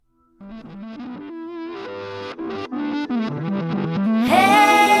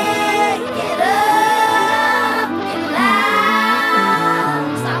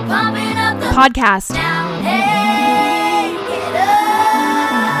Podcast. Now, hey, get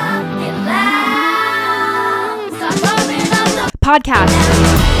up, get loud, start pumping up the Podcast.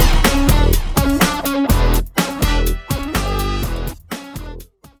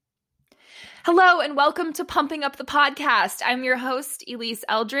 Hello and welcome to Pumping Up the Podcast. I'm your host, Elise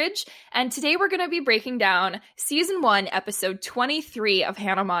Eldridge, and today we're going to be breaking down Season 1, Episode 23 of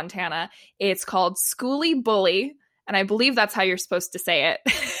Hannah Montana. It's called Schooly Bully, and I believe that's how you're supposed to say it,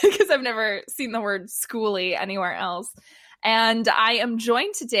 because I've never seen the word schooly anywhere else. And I am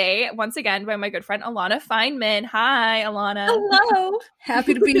joined today, once again, by my good friend, Alana Feynman. Hi, Alana. Hello.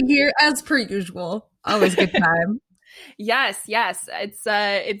 Happy to be here as per usual. Always a good time. Yes.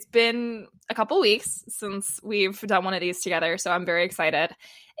 It's been a couple weeks since we've done one of these together, so I'm very excited.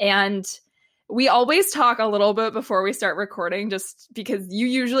 And we always talk a little bit before we start recording, just because you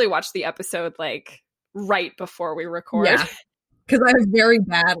usually watch the episode like right before we record. Yeah, because I have very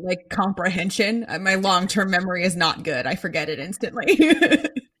bad comprehension. My long-term memory is not good. I forget it instantly.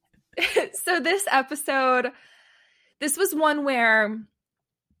 So this episode, this was one where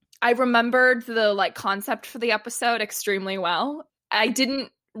I remembered the concept for the episode extremely well. I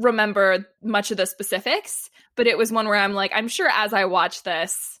didn't remember much of the specifics, but it was one where I'm sure as I watch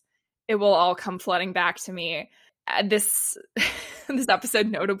this, it will all come flooding back to me. This episode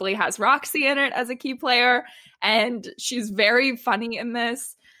notably has Roxy in it as a key player, and she's very funny in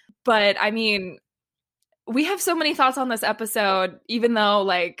this. But I mean, we have so many thoughts on this episode, even though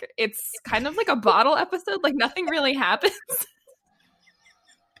it's kind of like a bottle episode, nothing really happens.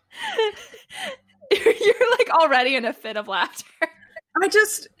 You're already in a fit of laughter.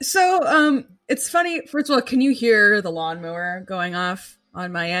 It's funny. First of all, can you hear the lawnmower going off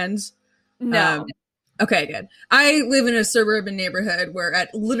on my end? No. Okay, good. I live in a suburban neighborhood where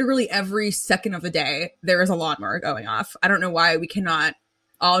at literally every second of the day, there is a lawnmower going off. I don't know why we cannot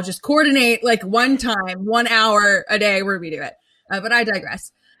all just coordinate one time, 1 hour a day where we do it. But I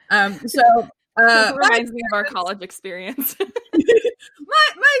digress. It reminds me of our college experience.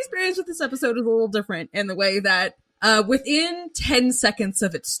 my experience with this episode is a little different in the way that within 10 seconds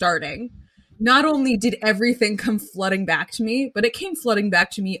of it starting, not only did everything come flooding back to me, but it came flooding back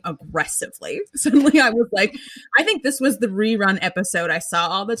to me aggressively. Suddenly I was like, I think this was the rerun episode I saw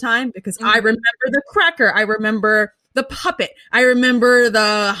all the time, because I remember the cracker. I remember the puppet. I remember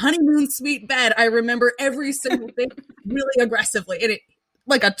the honeymoon suite bed. I remember every single thing really aggressively. And it,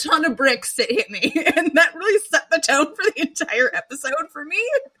 like a ton of bricks, it hit me. And that really set the tone for the entire episode for me.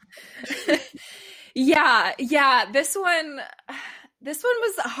 Yeah. This one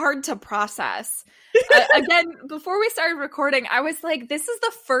was hard to process. Again, before we started recording, I was like, this is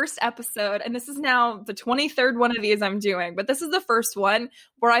the first episode, and this is now the 23rd one of these I'm doing, but this is the first one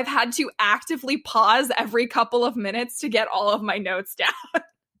where I've had to actively pause every couple of minutes to get all of my notes down.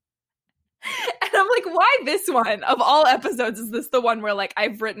 And I'm like, why this one? Of all episodes, is this the one where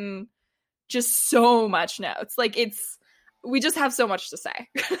I've written just so much notes? We just have so much to say.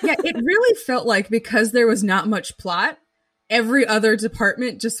 Yeah, it really felt like, because there was not much plot, every other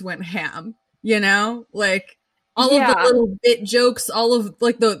department just went ham, all of the little bit jokes, all of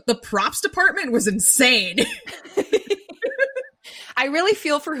the props department was insane. I really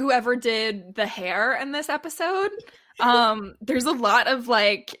feel for whoever did the hair in this episode. There's a lot of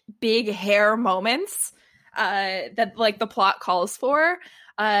big hair moments that the plot calls for,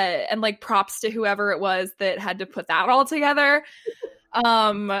 and props to whoever it was that had to put that all together.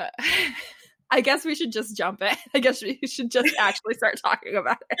 I guess we should just jump in. I guess we should just actually start talking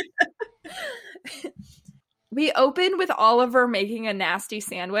about it. We opened with Oliver making a nasty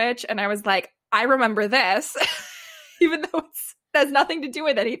sandwich, and I was like, I remember this, even though it has nothing to do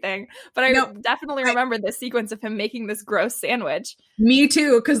with anything. But I definitely remember this sequence of him making this gross sandwich. Me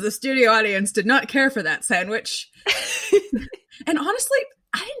too, because the studio audience did not care for that sandwich. And honestly,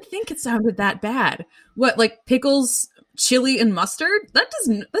 I didn't think it sounded that bad. What, pickles, chili, and mustard? That's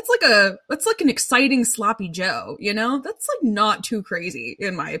an exciting sloppy Joe, That's not too crazy,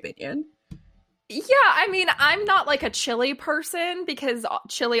 in my opinion. Yeah, I mean, I'm not a chili person, because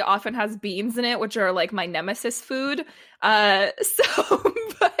chili often has beans in it, which are my nemesis food. But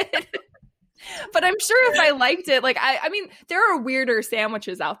I'm sure if I liked it, I mean, there are weirder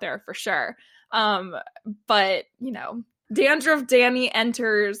sandwiches out there for sure. But Dandruff Danny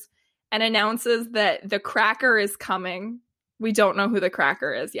enters and announces that the cracker is coming. We don't know who the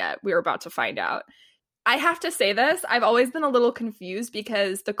cracker is yet. We're about to find out. I have to say this. I've always been a little confused,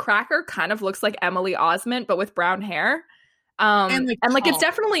 because the cracker kind of looks like Emily Osment, but with brown hair. And it's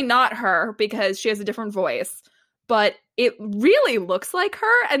definitely not her, because she has a different voice. But it really looks like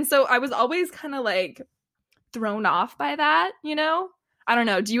her. And so I was always kind of thrown off by that, I don't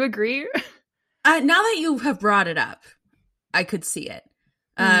know. Do you agree? Now that you have brought it up, I could see it.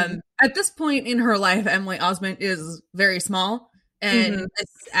 At this point in her life, Emily Osment is very small, and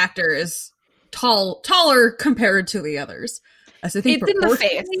this actor is taller compared to the others. So I think it's in the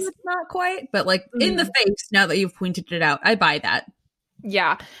face. It's not quite, but like in the face, now that you've pointed it out, I buy that.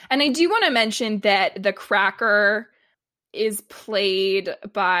 Yeah. And I do want to mention that the Cracker is played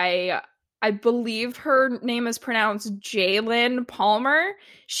by, I believe her name is pronounced Jalen Palmer.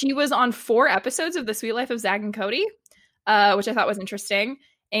 She was on 4 episodes of The Sweet Life of Zach and Cody, which I thought was interesting.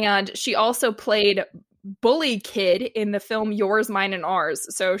 And she also played Bully Kid in the film Yours, Mine, and Ours.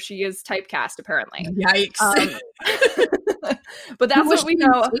 So she is typecast, apparently. Yikes. But that's what we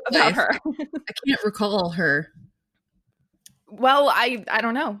know about her. I can't recall her. Well, I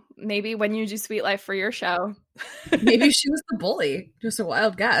don't know. Maybe when you do Sweet Life for your show. Maybe she was the bully. Just a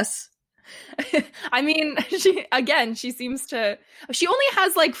wild guess. I mean, she seems to... She only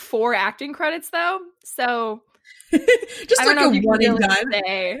has like 4 acting credits, though. So... Just like a one and done.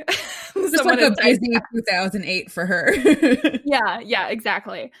 Just like a busy 2008 for her. Yeah,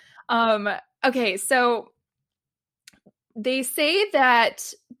 exactly. Okay, so they say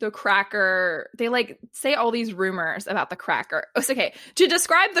that the Cracker, they like say all these rumors about the Cracker. Okay, to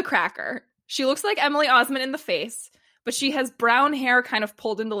describe the Cracker, she looks like Emily Osment in the face, but she has brown hair kind of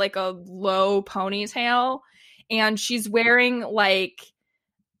pulled into like a low ponytail, and she's wearing like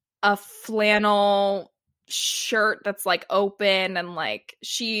a flannel shirt that's like open, and like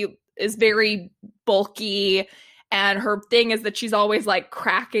she is very bulky, and her thing is that she's always like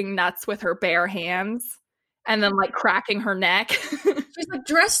cracking nuts with her bare hands and then like cracking her neck. She's like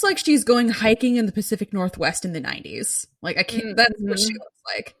dressed like she's going hiking in the Pacific Northwest in the 90s. Like I can't, that's what she looks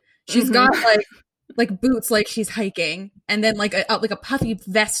like. She's got like boots like she's hiking, and then like a puffy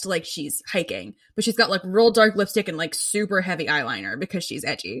vest like she's hiking, but she's got like real dark lipstick and like super heavy eyeliner because she's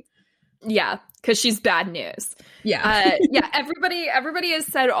edgy. Yeah, because she's bad news. Yeah. Yeah, everybody has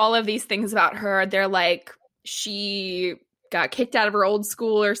said all of these things about her. They're like, she got kicked out of her old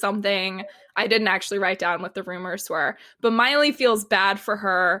school or something. I didn't actually write down what the rumors were. But Miley feels bad for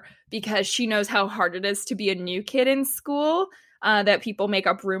her because she knows how hard it is to be a new kid in school that people make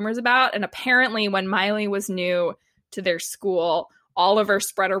up rumors about. And apparently when Miley was new to their school, Oliver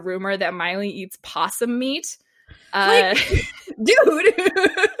spread a rumor that Miley eats possum meat. Dude!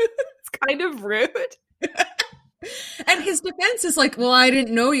 Kind of rude. And his defense is like, well, I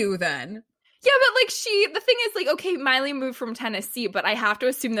didn't know you then. Yeah, but like the thing is like, okay, Miley moved from Tennessee, but I have to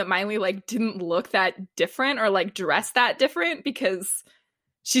assume that Miley like didn't look that different or like dress that different because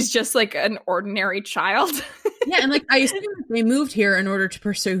she's just like an ordinary child. Yeah, and like I assume they moved here in order to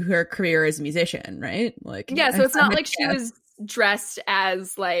pursue her career as a musician, right? Like, yeah, so it's not like she was dressed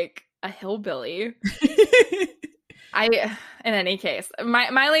as like a hillbilly. In any case,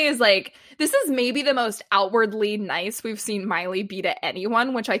 Miley is like, this is maybe the most outwardly nice we've seen Miley be to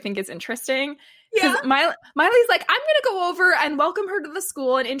anyone, which I think is interesting. Yeah. Miley's like, I'm going to go over and welcome her to the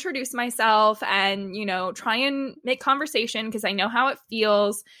school and introduce myself and, you know, try and make conversation because I know how it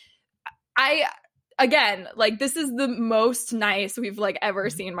feels. Again, like this is the most nice we've like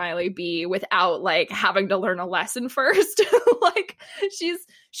ever seen Miley be without like having to learn a lesson first. Like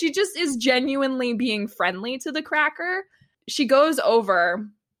she just is genuinely being friendly to the Cracker. She goes over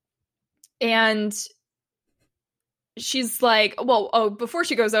and she's like, before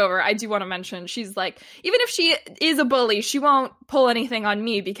she goes over, I do want to mention, she's like, even if she is a bully, she won't pull anything on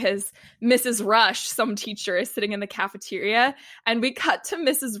me because Mrs. Rush, some teacher, is sitting in the cafeteria. And we cut to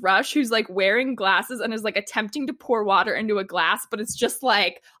Mrs. Rush, who's like wearing glasses and is like attempting to pour water into a glass, but it's just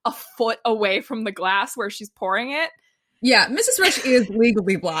like a foot away from the glass where she's pouring it. Yeah, Mrs. Rush is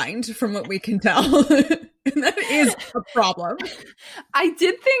legally blind from what we can tell. And that is a problem. I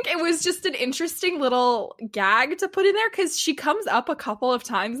did think it was just an interesting little gag to put in there because she comes up a couple of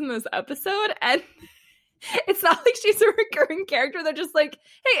times in this episode and it's not like she's a recurring character. They're just like,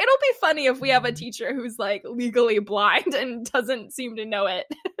 hey, it'll be funny if we have a teacher who's like legally blind and doesn't seem to know it.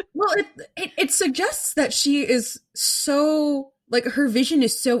 Well, it suggests that she is so, like, her vision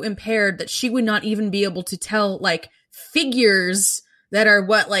is so impaired that she would not even be able to tell, like, figures that are,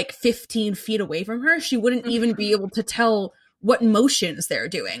 15 feet away from her. She wouldn't even be able to tell what motions they're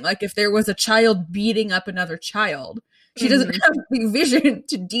doing. Like, if there was a child beating up another child, she doesn't have the vision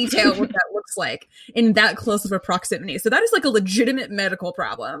to detail what that looks like in that close of a proximity. So that is, like, a legitimate medical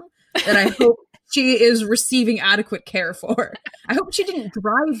problem that I hope she is receiving adequate care for. I hope she didn't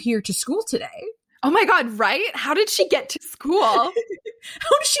drive here to school today. Oh my God, right? How did she get to school? How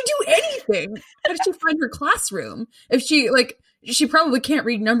did she do anything? How did she find her classroom? If she, she probably can't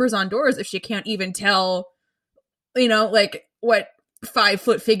read numbers on doors if she can't even tell, what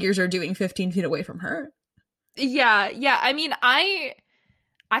 5-foot figures are doing 15 feet away from her. Yeah. I mean, I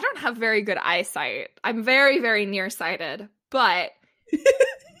don't have very good eyesight. I'm very, very nearsighted, but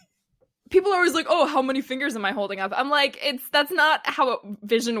people are always like, "Oh, how many fingers am I holding up?" I'm like, that's not how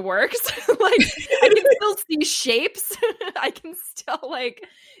vision works. Like, I can still see shapes. I can still like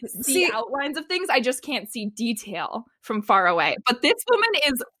see outlines of things. I just can't see detail from far away. But this woman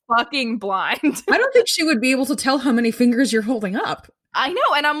is fucking blind. I don't think she would be able to tell how many fingers you're holding up. I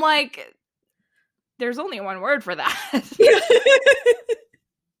know, and I'm like, there's only one word for that.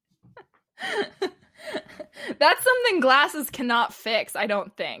 That's something glasses cannot fix, I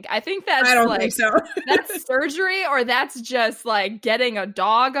don't think. I think that's I don't think so. That's surgery, or that's just like getting a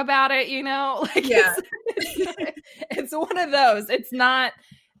dog about it, you know? Like, yeah. It's one of those. It's not,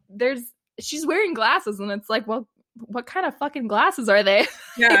 she's wearing glasses, and it's like, well, what kind of fucking glasses are they?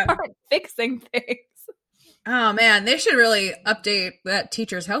 Yeah. They aren't fixing things. Oh man, they should really update that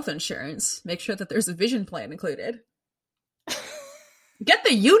teacher's health insurance. Make sure that there's a vision plan included. Get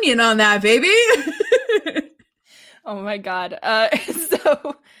the union on that, baby. Oh my god.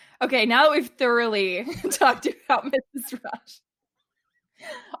 So, okay, now that we've thoroughly talked about Mrs. Rush.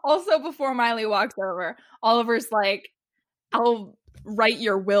 Also, before Miley walks over, Oliver's like, "I'll write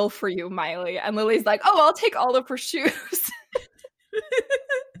your will for you, Miley." And Lily's like, "Oh, I'll take all of her shoes."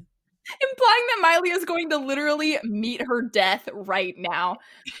 Implying that Miley is going to literally meet her death right now.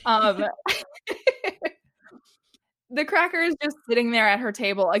 The cracker is just sitting there at her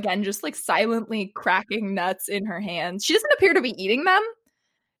table, again, just like silently cracking nuts in her hands. She doesn't appear to be eating them.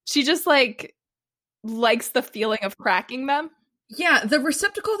 She just like likes the feeling of cracking them. Yeah, the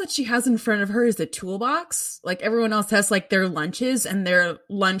receptacle that she has in front of her is a toolbox. Like everyone else has like their lunches and their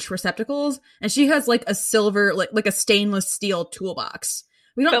lunch receptacles, and she has like a silver, like a stainless steel toolbox.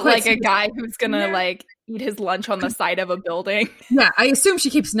 We don't but quite like a guy who's gonna like eat his lunch on the side of a building. Yeah, I assume she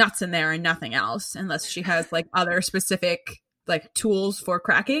keeps nuts in there and nothing else, unless she has like other specific like tools for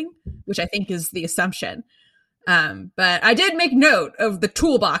cracking, which I think is the assumption. But I did make note of the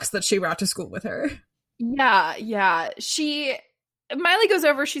toolbox that she brought to school with her. Yeah. Miley goes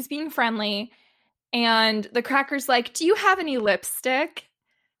over, she's being friendly, and the cracker's like, "Do you have any lipstick?"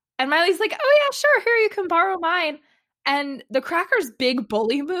 And Miley's like, "Oh yeah, sure, here, you can borrow mine." And the cracker's big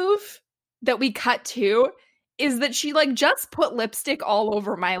bully move that we cut to is that she like just put lipstick all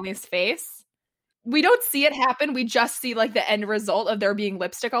over Miley's face. We don't see it happen. We just see like the end result of there being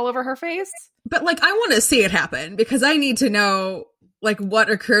lipstick all over her face. But like, I want to see it happen because I need to know like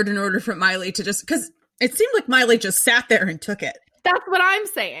what occurred in order for Miley to just, because it seemed like Miley just sat there and took it. That's what I'm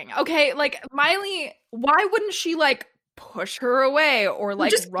saying. Okay, like Miley, why wouldn't she like push her away or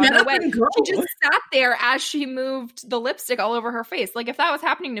like just run away? She just sat there as she moved the lipstick all over her face. Like if that was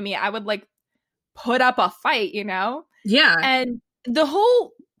happening to me, I would like put up a fight, you know? Yeah. And the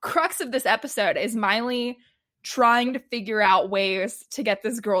whole crux of this episode is Miley trying to figure out ways to get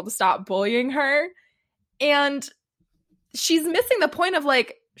this girl to stop bullying her. And she's missing the point of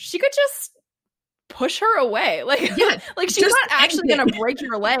like, she could just push her away. Like, yeah, like she's not actually going to break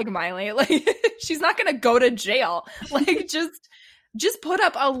your leg, Miley. Like, she's not going to go to jail. Like, just put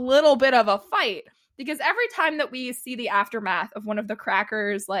up a little bit of a fight. Because every time that we see the aftermath of one of the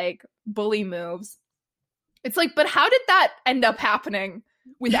crackers, like, bully moves, it's like, but how did that end up happening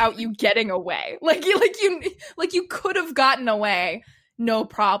without you getting away? Like you could have gotten away, no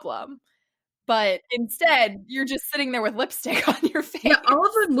problem. But instead, you're just sitting there with lipstick on your face. Yeah, all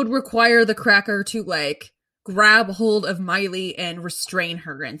of them would require the cracker to, like, grab hold of Miley and restrain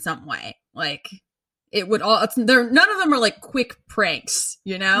her in some way. Like, it would all... none of them are, like, quick pranks,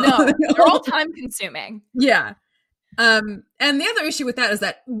 you know? No, they're all time-consuming. Yeah. And the other issue with that is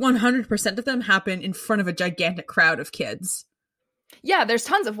that 100% of them happen in front of a gigantic crowd of kids. Yeah, there's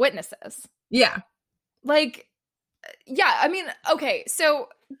tons of witnesses. Yeah. Like, yeah, I mean, okay, so...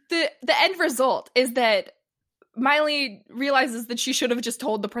 The end result is that Miley realizes that she should have just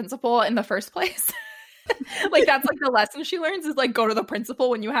told the principal in the first place. Like, that's like the lesson she learns is like, go to the principal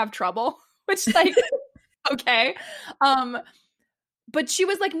when you have trouble, which like, okay. But she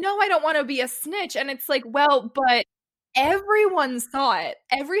was like, no, I don't want to be a snitch. And it's like, well, but everyone saw it.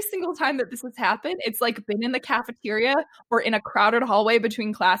 Every single time that this has happened, it's like been in the cafeteria or in a crowded hallway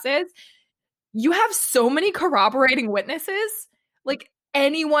between classes. You have so many corroborating witnesses. Like,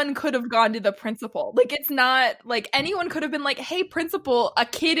 anyone could have gone to the principal. Like, it's not like anyone could have been like, hey, principal, a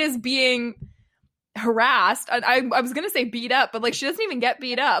kid is being harassed. I was going to say beat up, but like, she doesn't even get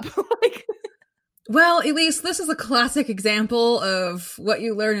beat up. Like, well, Elise, this is a classic example of what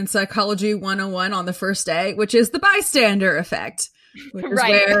you learn in Psychology 101 on the first day, which is the bystander effect. Which is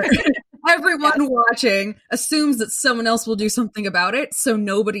right. where everyone watching assumes that someone else will do something about it, so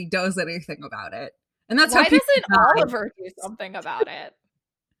nobody does anything about it. And that's Why how people doesn't die. Oliver do something about it?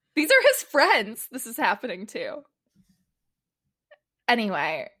 These are his friends. This is happening too.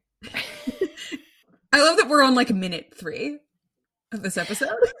 Anyway. I love that we're on like minute 3 of this episode.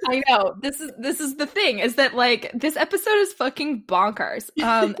 I know. This is the thing, is that like this episode is fucking bonkers.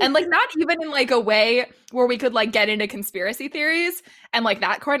 And like not even in like a way where we could like get into conspiracy theories and like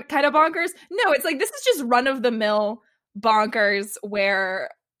that kind of bonkers. No, it's like this is just run of the mill bonkers where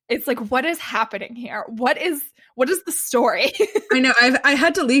it's like, what is happening here? What is the story? I know. I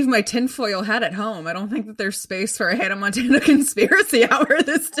had to leave my tinfoil hat at home. I don't think that there's space for a Hannah Montana conspiracy hour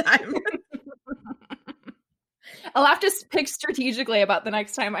this time. I'll have to pick strategically about the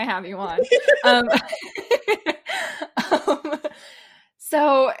next time I have you on.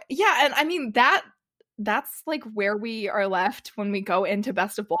 So yeah, and I mean that's like where we are left when we go into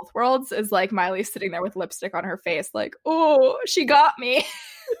Best of Both Worlds, is like Miley sitting there with lipstick on her face, like, oh, she got me.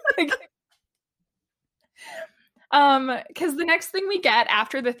 Because the next thing we get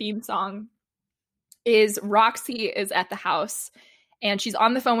after the theme song is Roxy is at the house. And she's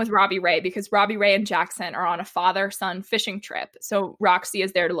on the phone with Robbie Ray because Robbie Ray and Jackson are on a father-son fishing trip. So Roxy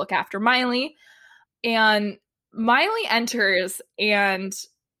is there to look after Miley. And Miley enters, and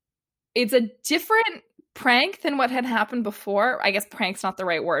it's a different prank than what had happened before. I guess prank's not the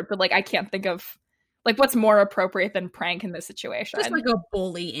right word, but like I can't think of like what's more appropriate than prank in this situation. Just like a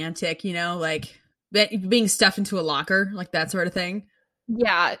bully antic, you know, like being stuffed into a locker, like that sort of thing.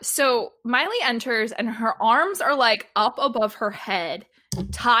 Yeah, so Miley enters and her arms are like up above her head,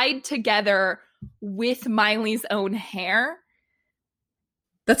 tied together with Miley's own hair.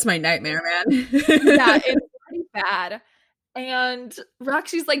 That's my nightmare, man. Yeah, it's pretty bad. And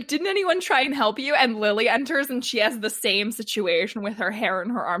Roxy's like, didn't anyone try and help you? And Lily enters and she has the same situation with her hair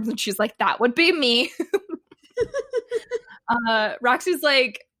and her arms. And she's like, that would be me. Roxy's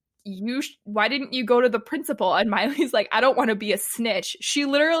like, why didn't you go to the principal? And Miley's like, I don't want to be a snitch. She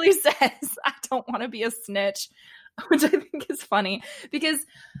literally says, I don't want to be a snitch, which I think is funny because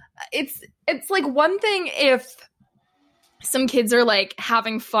it's like one thing if some kids are like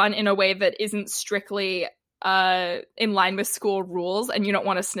having fun in a way that isn't strictly in line with school rules and you don't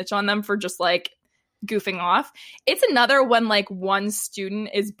want to snitch on them for just like goofing off. It's another when like one student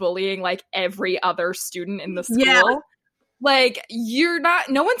is bullying like every other student in the school. Yeah. Like,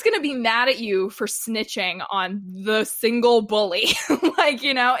 no one's going to be mad at you for snitching on the single bully. Like,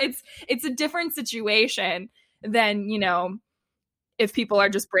 you know, it's a different situation than, you know, if people are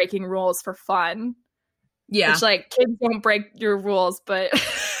just breaking rules for fun. Yeah. Which, like, kids don't break your rules, but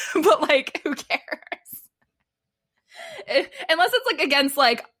like, who cares? Unless it's, like, against,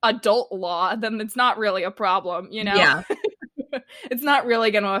 like, adult law, then it's not really a problem, you know? Yeah. It's not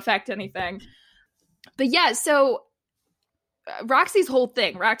really going to affect anything. But, yeah, so Roxy's whole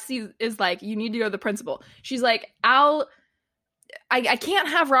thing, Roxy is like, you need to go to the principal. She's like, I can't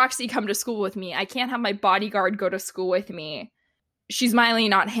have Roxy come to school with me. I can't have my bodyguard go to school with me. She's Miley,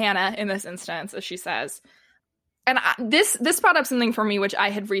 not Hannah in this instance, as she says. And this brought up something for me, which I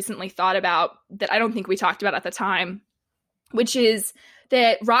had recently thought about that I don't think we talked about at the time, which is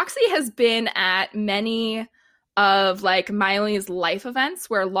that Roxy has been at many of like Miley's life events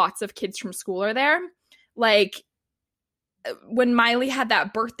where lots of kids from school are there. Like, when Miley had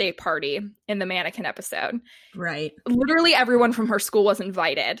that birthday party in the Mannequin episode, right? Literally everyone from her school was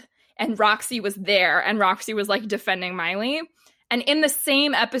invited, and Roxy was there, and Roxy was like defending Miley. And in the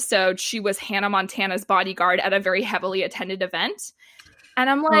same episode, she was Hannah Montana's bodyguard at a very heavily attended event.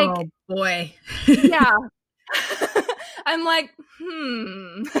 And I'm like, oh boy, yeah. I'm like,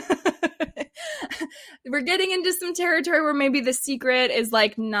 we're getting into some territory where maybe the secret is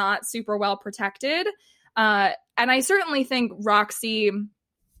like not super well protected. And I certainly think Roxy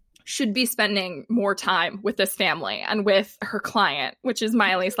should be spending more time with this family and with her client, which is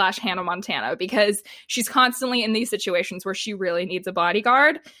Miley / Hannah Montana, because she's constantly in these situations where she really needs a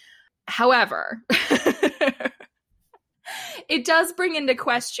bodyguard. However, it does bring into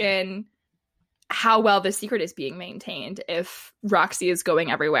question how well the secret is being maintained if Roxy is going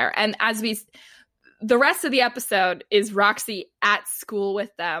everywhere. And the rest of the episode is Roxy at school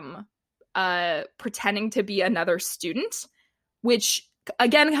with them, pretending to be another student, which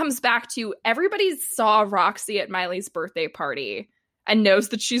again comes back to everybody saw Roxy at Miley's birthday party and knows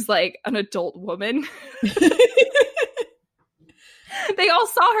that she's like an adult woman. They all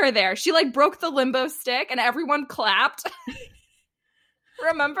saw her there. She like broke the limbo stick and everyone clapped.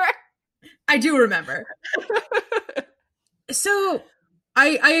 Remember? I do remember. So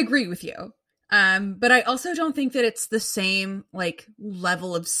I agree with you. But I also don't think that it's the same like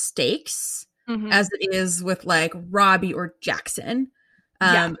level of stakes as it is with like Robbie or Jackson.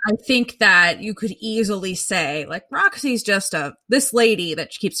 I think that you could easily say like Roxy's just this lady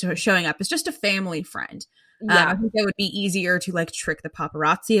that keeps showing up is just a family friend. I think that would be easier to like trick the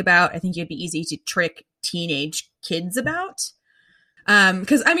paparazzi about. I think it'd be easy to trick teenage kids about.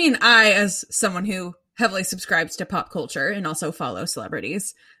 Because I mean, I, as someone who heavily subscribes to pop culture and also follows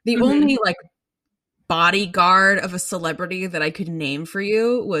celebrities, the only like bodyguard of a celebrity that I could name for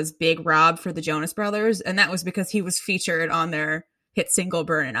you was Big Rob for the Jonas Brothers, and that was because he was featured on their hit single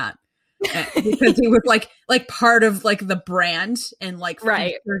 "Burnin' Up," because he was like part of like the brand and like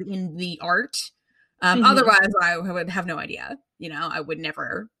featured in the art. Otherwise, I would have no idea. You know, I would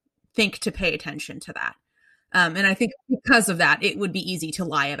never think to pay attention to that. And I think because of that, it would be easy to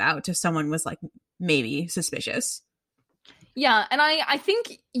lie about if someone was like maybe suspicious. Yeah, and I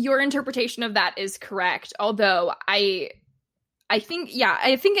think your interpretation of that is correct. Although I think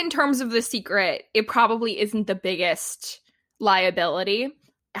in terms of The Secret, it probably isn't the biggest liability.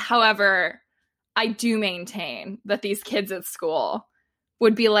 However, I do maintain that these kids at school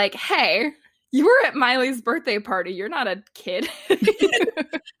would be like, hey, you were at Miley's birthday party. You're not a kid.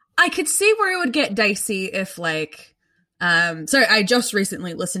 I could see where it would get dicey if like, sorry, I just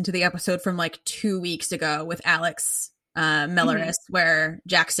recently listened to the episode from like 2 weeks ago with Alex Melleris, where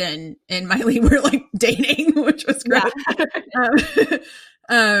Jackson and Miley were like dating, which was great.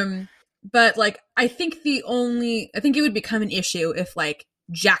 Yeah. But like, I think it would become an issue if like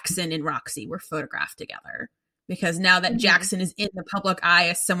Jackson and Roxy were photographed together. Because now that Jackson is in the public eye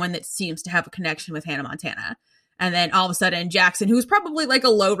as someone that seems to have a connection with Hannah Montana. And then all of a sudden Jackson, who's probably like a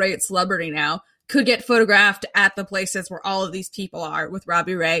low-rate celebrity now, could get photographed at the places where all of these people are with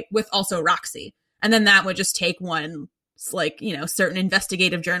Robbie Ray, with also Roxy. And then that would just take one, like, you know, certain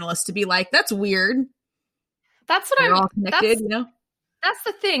investigative journalist to be like, that's weird. That's what They're all connected, you know? That's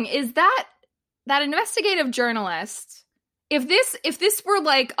the thing, is that investigative journalist, if this were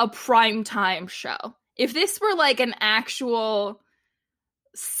like a primetime show, if this were like an actual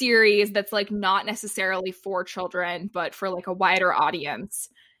series that's like not necessarily for children, but for like a wider audience,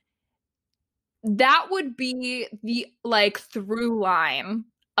 that would be the like through line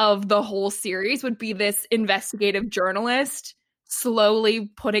of the whole series, would be this investigative journalist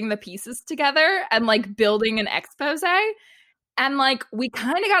slowly putting the pieces together and like building an expose. And like we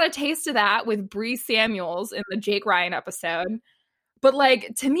kind of got a taste of that with Bree Samuels in the Jake Ryan episode. But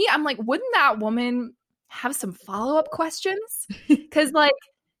like, to me, I'm like, wouldn't that woman have some follow-up questions? Because like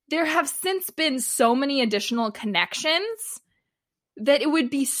there have since been so many additional connections that it would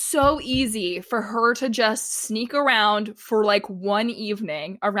be so easy for her to just sneak around for like one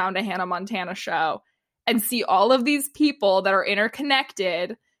evening around a Hannah Montana show and see all of these people that are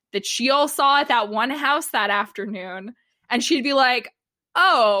interconnected that she all saw at that one house that afternoon. And she'd be like,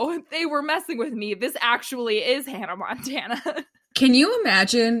 oh, they were messing with me. This actually is Hannah Montana. Can you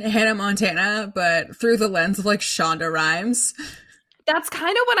imagine Hannah Montana, but through the lens of like Shonda Rhimes? That's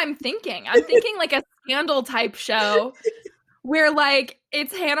kind of what I'm thinking. I'm thinking like a Scandal type show where like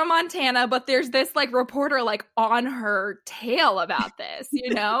it's Hannah Montana, but there's this like reporter like on her tail about this,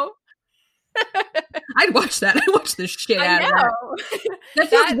 you know? I'd watch that. I'd watch the shit out of that. That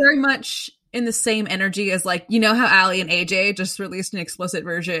feels very much in the same energy as like, you know how Ali and AJ just released an explicit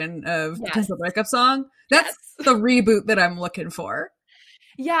version of the Potential Breakup song? That's the reboot that I'm looking for.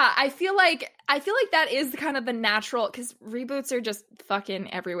 Yeah, I feel like that is kind of the natural, because reboots are just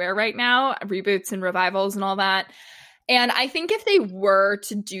fucking everywhere right now. Reboots and revivals and all that. And I think if they were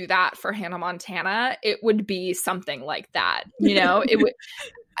to do that for Hannah Montana, it would be something like that, you know? It would,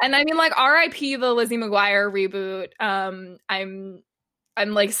 and I mean, like, R.I.P. the Lizzie McGuire reboot.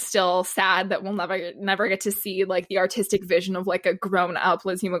 I'm like still sad that we'll never get to see like the artistic vision of like a grown up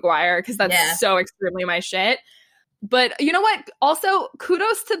Lizzie McGuire, because that's so extremely my shit. But you know what? Also,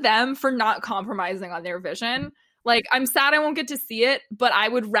 kudos to them for not compromising on their vision. Like, I'm sad I won't get to see it, but I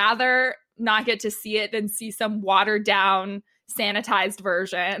would rather not get to see it than see some watered down, sanitized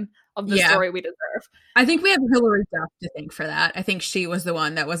version of the story we deserve. I think we have Hillary Duff to thank for that. I think she was the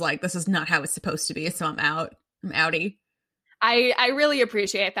one that was like, this is not how it's supposed to be, so I'm out. I'm outie. I really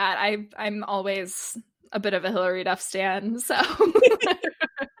appreciate that. I'm always a bit of a Hillary Duff stan, so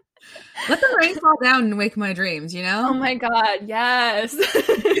let the rain fall down and wake my dreams, you know? Oh my god, yes.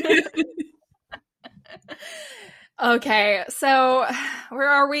 Okay, so where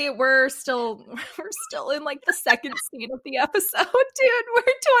are we? We're still in like the second scene of the episode, dude. We're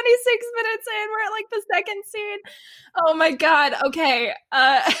 26 minutes in. We're at like the second scene. Oh my god. Okay.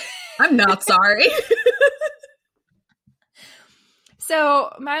 I'm not sorry.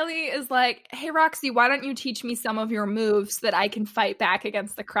 So Miley is like, hey, Roxy, why don't you teach me some of your moves so that I can fight back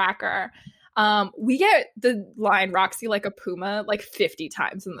against the Cracker? We get the line Roxy like a puma like 50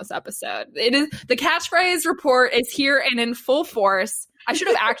 times in this episode. It is the catchphrase report is here and in full force. I should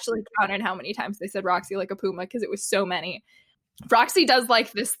have actually counted how many times they said Roxy like a puma because it was so many. Roxy does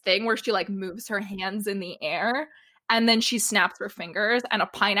like this thing where she like moves her hands in the air and then she snaps her fingers and a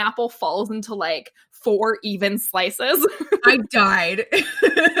pineapple falls into like 4 even slices. I died.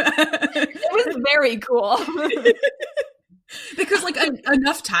 It was very cool. Because like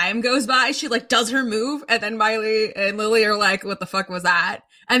enough time goes by, she like does her move, and then Miley and Lily are like, "What the fuck was that?"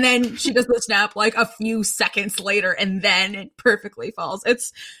 And then she does the snap like a few seconds later, and then it perfectly falls.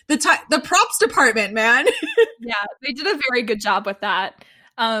 It's the props department, man. Yeah, they did a very good job with that.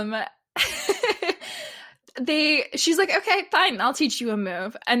 She's like, okay, fine, I'll teach you a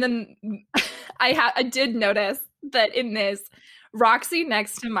move. And then I did notice that in this, Roxy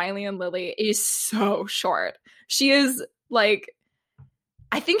next to Miley and Lily is so short. She is like,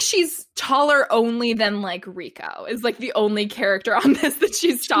 I think she's taller only than like Rico is like the only character on this that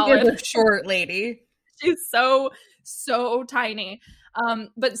she's taller. She's a short lady. She's so tiny.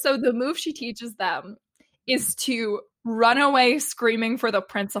 But so the move she teaches them is to run away screaming for the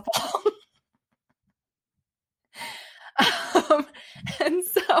principal. And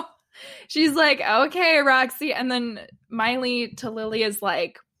so she's like, okay, Roxy. And then Miley to Lily is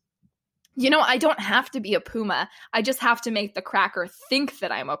like, you know, I don't have to be a puma. I just have to make the Cracker think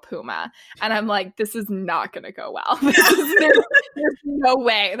that I'm a puma. And I'm like, this is not going to go well. There's no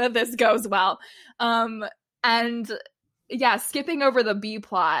way that this goes well. And yeah, skipping over the B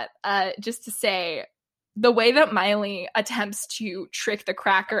plot, just to say, the way that Miley attempts to trick the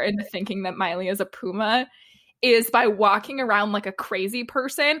Cracker into thinking that Miley is a puma is by walking around like a crazy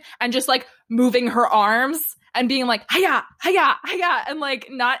person and just like moving her arms and being like, hiya, hiya, hiya, and like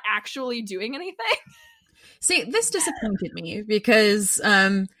not actually doing anything. See, this disappointed me because, I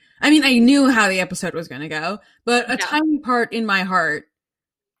mean, I knew how the episode was going to go, but a tiny part in my heart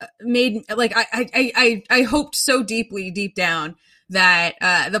made, like, I hoped so deep down that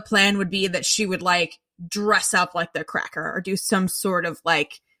the plan would be that she would like dress up like the Cracker or do some sort of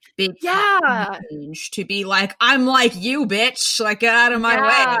like big change to be like, I'm like you, bitch, like get out of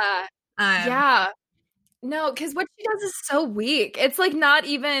my way. No, because what she does is so weak. It's like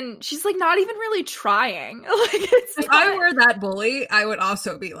she's like not even really trying. Like it's if I were that bully, I would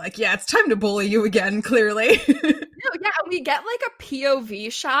also be like, yeah, it's time to bully you again, clearly. No, yeah, we get like a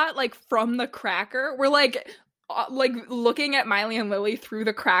POV shot like from the Cracker. We're like looking at Miley and Lily through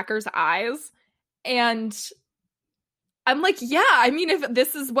the Cracker's eyes. And I'm like, yeah, I mean, if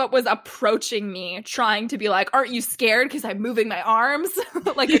this is what was approaching me, trying to be like, aren't you scared because I'm moving my arms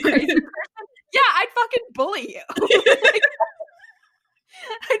like a crazy person? Yeah, I'd fucking bully you. Like,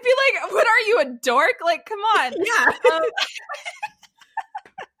 I'd be like, what are you, a dork? Like, come on. Yeah.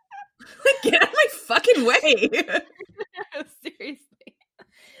 Like, get out of my fucking way. Seriously.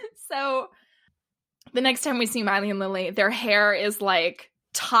 So the next time we see Miley and Lily, their hair is like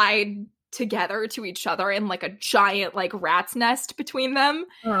tied together to each other in like a giant like rat's nest between them.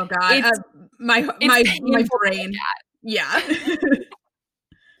 Oh god, my brain. Yeah.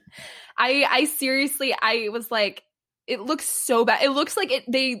 I seriously, I was like, it looks so bad. It looks like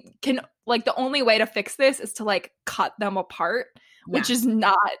they can like the only way to fix this is to like cut them apart, which is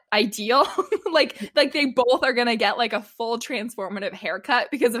not ideal. like they both are gonna get like a full transformative haircut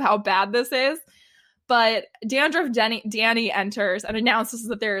because of how bad this is. But Dandruff Danny enters and announces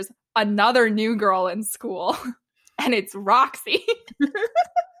that there's another new girl in school, and it's Roxy.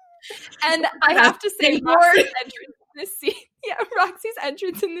 And I have to say, Roxy's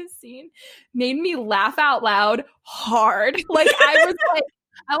entrance in this scene made me laugh out loud hard. Like I was like,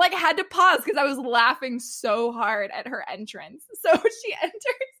 I like had to pause because I was laughing so hard at her entrance. So she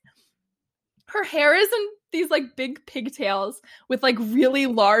enters. Her hair is in these like big pigtails with like really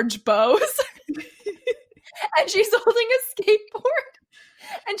large bows. And she's holding a skateboard.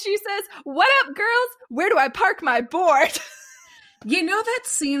 And she says, "What up, girls? Where do I park my board?" You know that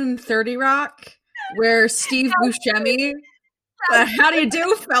scene in 30 Rock where Steve Buscemi, how do you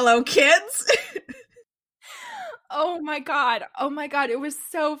do, fellow kids? Oh my god. It was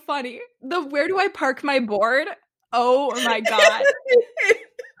so funny. The "where do I park my board?" Oh my god.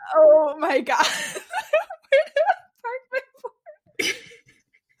 Oh my god. Where do I park my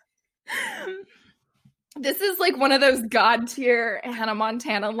board? This is like one of those god tier Hannah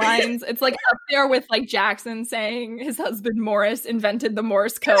Montana lines. It's like up there with like Jackson saying his husband Morris invented the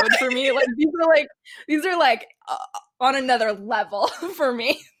Morse code for me. Like these are like on another level for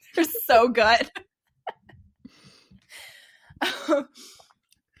me. They're so good.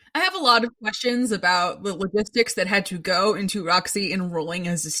 I have a lot of questions about the logistics that had to go into Roxy enrolling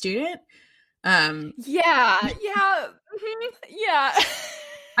as a student. Yeah. Yeah.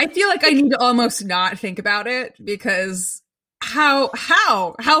 I feel like I need to almost not think about it because how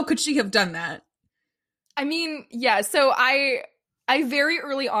could she have done that? I mean, yeah, so I very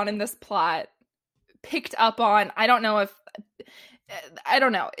early on in this plot picked up on, I don't know.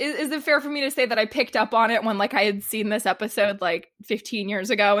 Is it fair for me to say that I picked up on it when like I had seen this episode like 15 years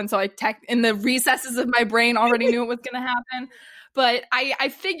ago, and so I in the recesses of my brain already knew it was going to happen? But I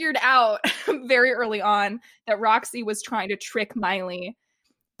figured out very early on that Roxy was trying to trick Miley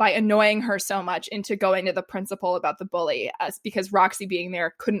by annoying her so much into going to the principal about the bully, because Roxy being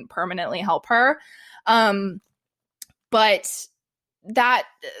there couldn't permanently help her. But that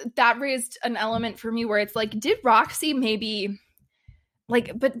raised an element for me where it's like, did Roxy maybe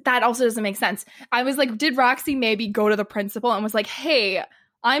like, but that also doesn't make sense. I was like, did Roxy maybe go to the principal and was like, hey,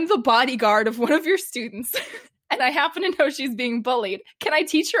 I'm the bodyguard of one of your students and I happen to know she's being bullied. Can I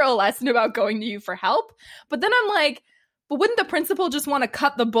teach her a lesson about going to you for help? But then I'm like, but wouldn't the principal just want to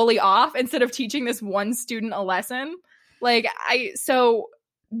cut the bully off instead of teaching this one student a lesson? So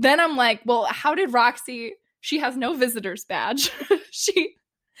then I'm like, well, how did Roxy, she has no visitor's badge. she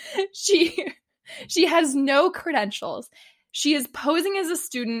has no credentials. She is posing as a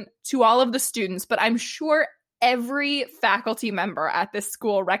student to all of the students, but I'm sure every faculty member at this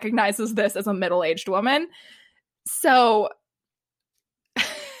school recognizes this as a middle-aged woman. So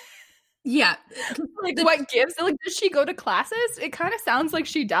yeah. Like, what gives? Like, does she go to classes? It kind of sounds like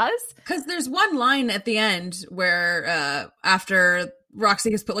she does. Because there's one line at the end where after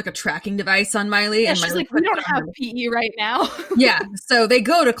Roxy has put like a tracking device on Miley. Yeah, and she's Miley like, we don't have PE right now. Yeah, so they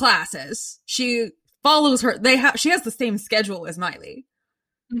go to classes. She follows her. She has the same schedule as Miley.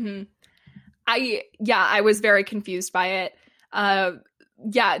 Mm-hmm. I was very confused by it. To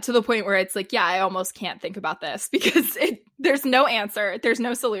the point where it's like, I almost can't think about this because there's no answer. There's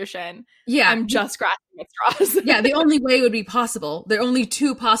no solution. Yeah. I'm just grasping at straws. Yeah, the only way it would be possible, the only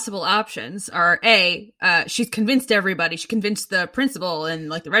two possible options are A, she's convinced everybody, she convinced the principal and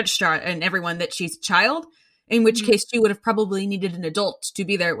like the registrar and everyone that she's a child, in which case she would have probably needed an adult to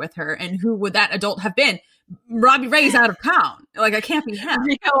be there with her. And who would that adult have been? Robbie Ray's out of town. Like, I can't be him.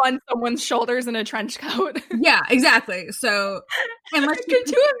 Rico on someone's shoulders in a trench coat. Yeah, exactly. So, and could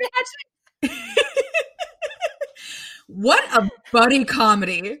you imagine? What a buddy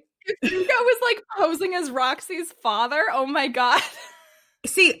comedy. If Rico was like posing as Roxy's father, oh my god.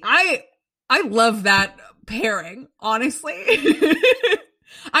 See, I love that pairing, honestly.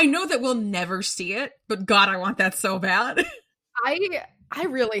 I know that we'll never see it, but God, I want that so bad. I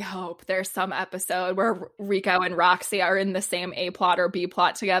really hope there's some episode where Rico and Roxy are in the same A plot or B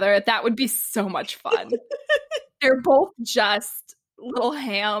plot together. That would be so much fun. They're both just little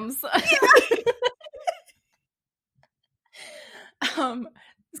hams.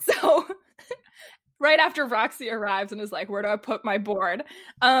 So right after Roxy arrives and is like, where do I put my board?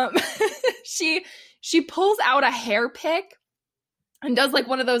 She pulls out a hair pick and does like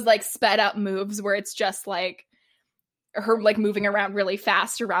one of those like sped up moves where it's just like her like moving around really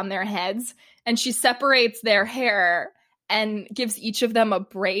fast around their heads, and she separates their hair and gives each of them a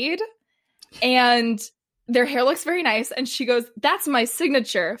braid, and their hair looks very nice. And she goes, that's my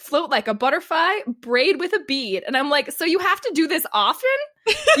signature, float like a butterfly, braid with a bead. And I'm like, so you have to do this often?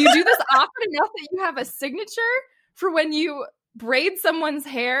 You do this often enough that you have a signature for when you braid someone's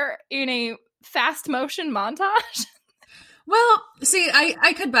hair in a fast motion montage? Well, see,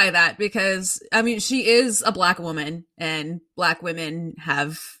 I could buy that because, I mean, she is a Black woman, and Black women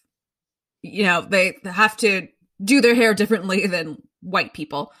have, they have to do their hair differently than white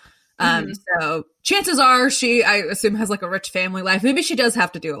people. So chances are I assume, has like a rich family life. Maybe she does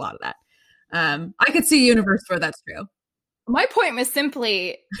have to do a lot of that. I could see a universe where that's true. My point was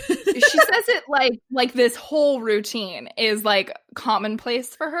simply, she says it like this whole routine is like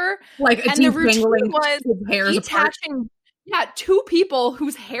commonplace for her. Like, and the routine was detaching two people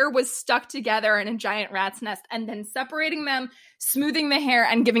whose hair was stuck together in a giant rat's nest, and then separating them, smoothing the hair,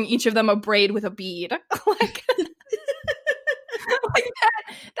 and giving each of them a braid with a bead. Like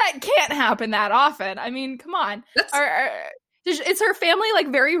that can't happen that often. I mean, come on. Is her family like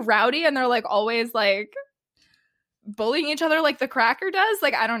very rowdy and they're like always like bullying each other like the Cracker does?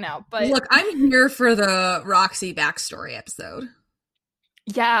 Like, I don't know. But look, I'm here for the Roxy backstory episode.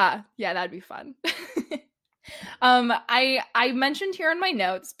 Yeah, that'd be fun. I mentioned here in my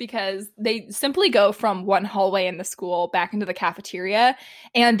notes because they simply go from one hallway in the school back into the cafeteria,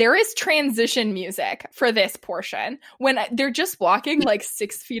 and there is transition music for this portion when they're just walking like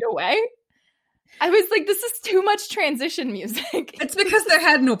 6 feet away. I was like, this is too much transition music. It's because there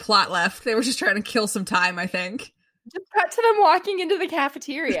had no plot left. They were just trying to kill some time, I think. Just cut to them walking into the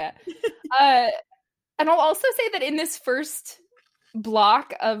cafeteria. And I'll also say that in this first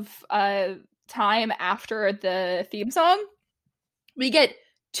block of time after the theme song, we get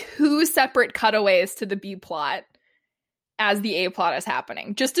 2 separate cutaways to the B plot as the A plot is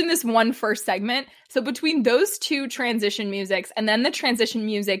happening, just in this one first segment. So between those 2 transition musics and then the transition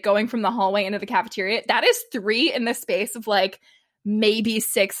music going from the hallway into the cafeteria, that is 3 in the space of like maybe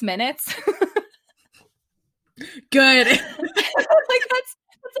 6 minutes. Good. Like that's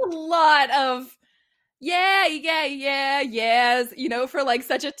a lot of yes, you know, for like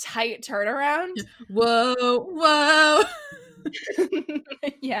such a tight turnaround. Whoa.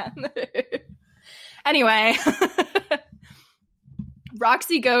 Yeah. Anyway,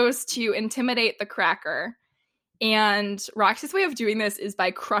 Roxy goes to intimidate the Cracker, and Roxy's way of doing this is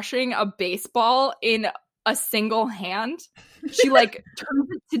by crushing a baseball in a single hand. She like turns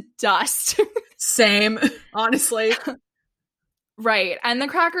it to dust. Same, honestly. Right. And the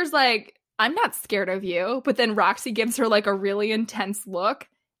Cracker's like, I'm not scared of you. But then Roxy gives her like a really intense look,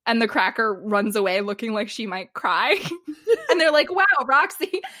 and the Cracker runs away looking like she might cry. And they're like, wow,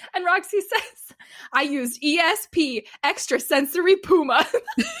 Roxy. And Roxy says, I used ESP, extrasensory Puma.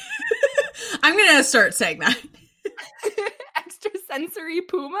 I'm going to start saying that. Extrasensory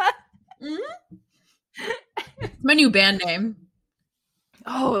Puma? Mm-hmm. My new band name.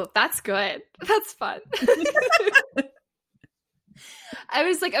 Oh, that's good. That's fun. I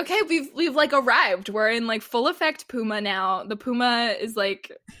was like, okay, we've like arrived. We're in like full effect Puma now. The Puma is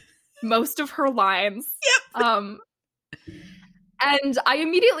like most of her lines. Yep. And I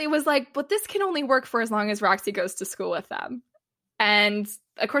immediately was like, but this can only work for as long as Roxy goes to school with them. And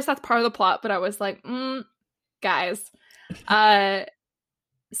of course that's part of the plot, but I was like, guys.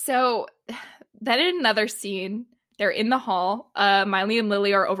 So then in another scene, they're in the hall. Miley and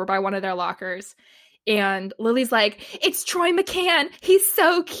Lily are over by one of their lockers. And Lily's like, it's Troy McCann. He's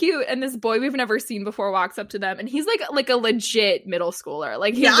so cute. And this boy we've never seen before walks up to them. And he's like a legit middle schooler.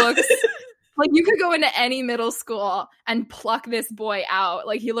 Like he looks like you could go into any middle school and pluck this boy out.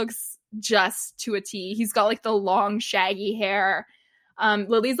 Like he looks just to a T. He's got like the long shaggy hair.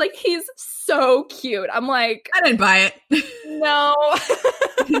 Lily's like, he's so cute. I'm like, I didn't buy it. No.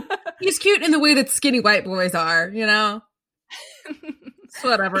 He's cute in the way that skinny white boys are, you know?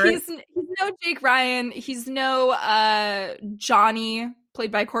 Whatever. He's no Jake Ryan. He's no Johnny,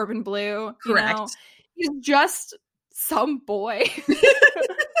 played by Corbin Blue. Correct. You know? He's just some boy.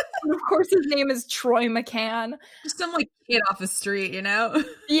 And of course, his name is Troy McCann. Just some like kid off the street, you know?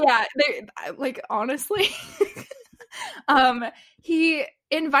 Yeah, they like honestly. He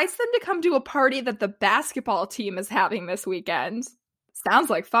invites them to come to a party that the basketball team is having this weekend. Sounds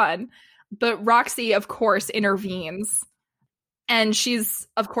like fun. But Roxy, of course, intervenes. And she's,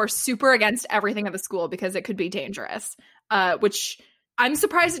 of course, super against everything at the school because it could be dangerous. Which I'm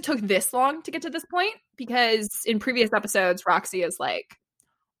surprised it took this long to get to this point, because in previous episodes, Roxy is like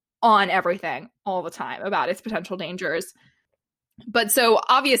on everything all the time about its potential dangers. But so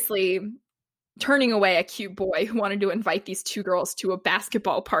obviously turning away a cute boy who wanted to invite these 2 girls to a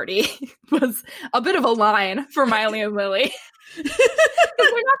basketball party was a bit of a line for Miley and Lily. They're not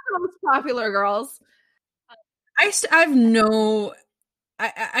the most popular girls. I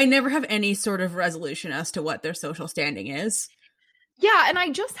never have any sort of resolution as to what their social standing is. Yeah, and I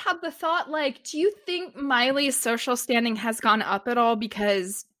just had the thought, like, do you think Miley's social standing has gone up at all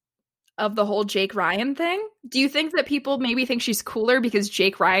because of the whole Jake Ryan thing? Do you think that people maybe think she's cooler because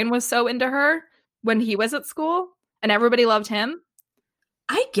Jake Ryan was so into her when he was at school and everybody loved him?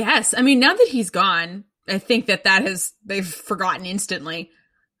 I guess. I mean, now that he's gone, I think they've forgotten instantly.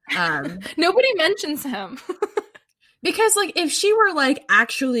 Nobody mentions him. Because, like, if she were, like,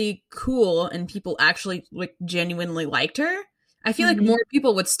 actually cool and people actually, like, genuinely liked her, I feel like more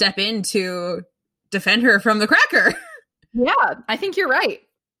people would step in to defend her from the Cracker. Yeah, I think you're right.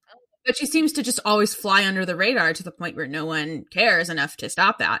 But she seems to just always fly under the radar to the point where no one cares enough to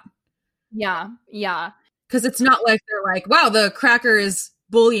stop that. Yeah. Because it's not like they're like, wow, the Cracker is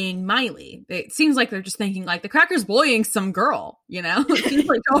bullying Miley. It seems like they're just thinking, like, the Cracker's bullying some girl, you know? It seems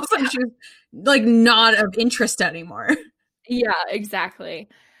like all of a sudden she's, like, not of interest anymore. Yeah, exactly.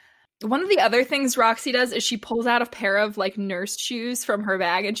 One of the other things Roxy does is she pulls out a pair of, like, nurse shoes from her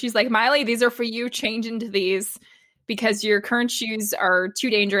bag, and she's like, Miley, these are for you. Change into these because your current shoes are too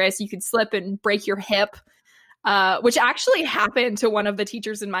dangerous. You could slip and break your hip, which actually happened to one of the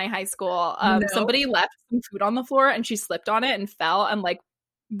teachers in my high school. No. Somebody left some food on the floor, and she slipped on it and fell and, like,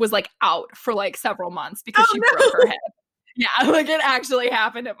 was, like, out for, like, several months because she broke her hip. Yeah, like it actually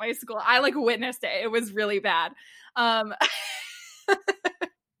happened at my school. I like witnessed it. It was really bad. But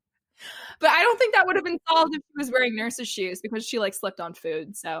I don't think that would have been solved if she was wearing nurse's shoes because she like slipped on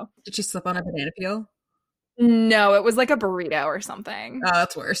food. So Did she slip on a banana peel? no, it was like a burrito or something. Oh,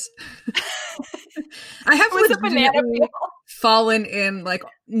 that's worse. I have It was a banana legitimately peel. fallen in, like,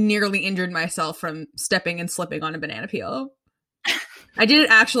 nearly injured myself from stepping and slipping on a banana peel. I did it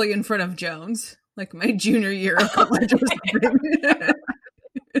actually in front of Jones, like my junior year of college or something.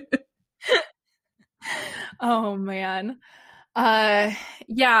 Oh man.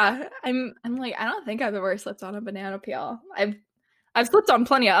 Yeah, I'm like, I don't think I've ever slipped on a banana peel. I've slipped on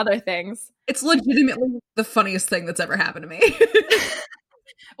plenty of other things. It's legitimately the funniest thing that's ever happened to me.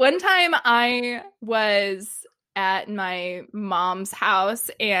 One time I was at my mom's house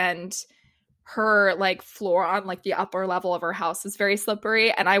and her like floor on like the upper level of her house is very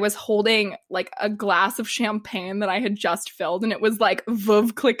slippery, and I was holding like a glass of champagne that I had just filled, and it was like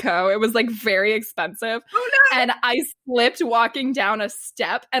Veuve Clicquot. It was like very expensive. Oh no! And I slipped walking down a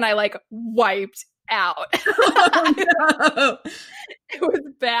step and I like wiped out. Oh no! It was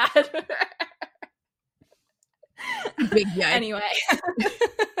bad. Big yikes. Anyway.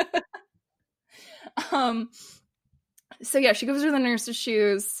 So yeah, she gives her the nurse's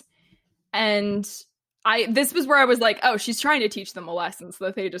shoes, and this was where I was like, oh, she's trying to teach them a lesson so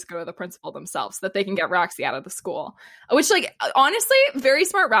that they just go to the principal themselves, so that they can get Roxy out of the school. Which, like, honestly, very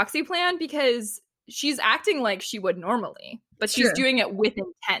smart Roxy plan, because she's acting like she would normally, but she's Sure. doing it with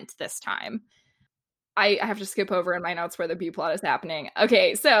intent this time. I have to skip over in my notes where the B plot is happening.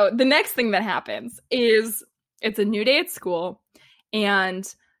 Okay, so the next thing that happens is it's a new day at school,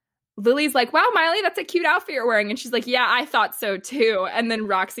 and Lily's like, wow, Miley, that's a cute outfit you're wearing. And she's like, yeah, I thought so too. And then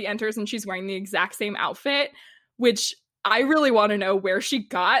Roxy enters and she's wearing the exact same outfit, which I really want to know where she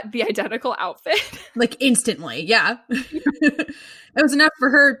got the identical outfit. Like, instantly, yeah. It was enough for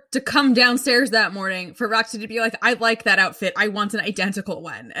her to come downstairs that morning, for Roxy to be like, I like that outfit, I want an identical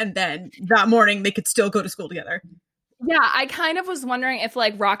one. And then that morning they could still go to school together. Yeah, I kind of was wondering if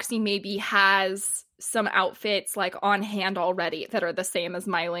like Roxy maybe has some outfits like on hand already that are the same as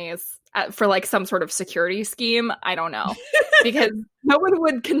Miley's for like some sort of security scheme. I don't know. Because no one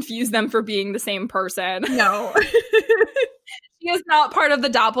would confuse them for being the same person. No. She is not part of the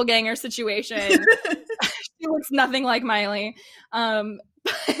doppelganger situation. She looks nothing like Miley. But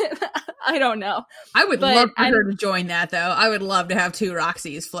I don't know. I would love for her to join that, though. I would love to have two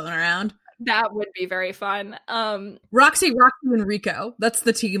Roxys floating around. That would be very fun. Roxy, and Rico. That's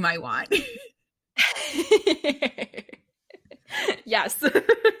the team I want. Yes.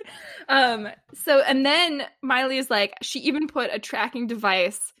 So, and then Miley is like, she even put a tracking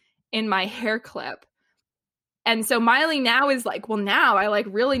device in my hair clip. And so Miley now is like, well, now I like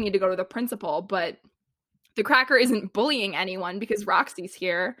really need to go to the principal, but the Cracker isn't bullying anyone because Roxy's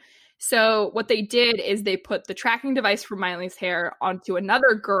here. So what they did is they put the tracking device for Miley's hair onto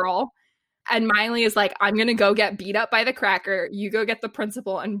another girl. And Miley is like, I'm going to go get beat up by the Cracker. You go get the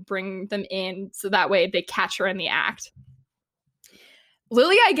principal and bring them in so that way they catch her in the act.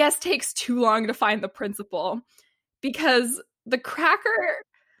 Lily, I guess, takes too long to find the principal because the Cracker,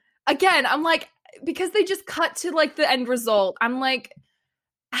 again, I'm like, because they just cut to like the end result. I'm like,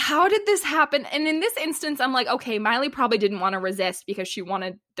 how did this happen? And in this instance, I'm like, okay, Miley probably didn't want to resist because she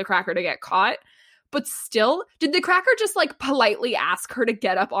wanted the Cracker to get caught. But still, did the Cracker just like politely ask her to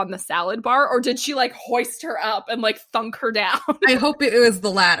get up on the salad bar, or did she like hoist her up and like thunk her down? I hope it was the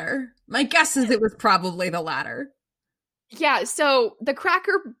latter. My guess is it was probably the latter. Yeah, so the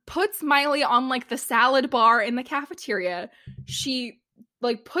Cracker puts Miley on like the salad bar in the cafeteria. She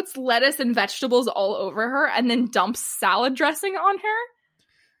like puts lettuce and vegetables all over her and then dumps salad dressing on her.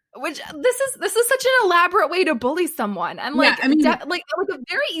 Which this is such an elaborate way to bully someone, and like, yeah, I mean, like a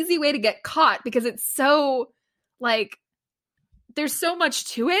very easy way to get caught because it's so like there's so much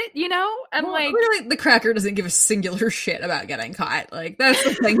to it, you know. And well, like, clearly the Cracker doesn't give a singular shit about getting caught. Like, that's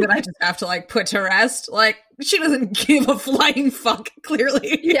the thing that I just have to like put to rest. Like, she doesn't give a flying fuck.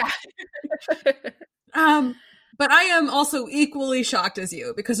 Clearly, yeah. But I am also equally shocked as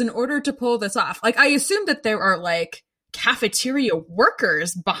you because in order to pull this off, like, I assume that there are like cafeteria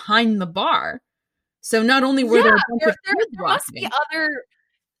workers behind the bar. So not only were there a bunch of kids there must be other,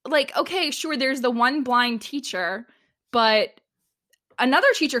 like, okay, sure, there's the one blind teacher, but another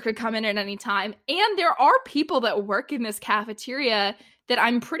teacher could come in at any time. And there are people that work in this cafeteria that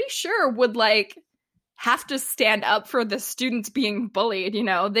I'm pretty sure would like have to stand up for the students being bullied, you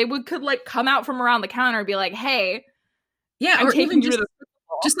know? They could like come out from around the counter and be like, hey, yeah, I'm or taking even you to the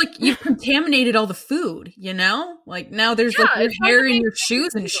just like you've contaminated all the food, you know? Like now there's like your hair and your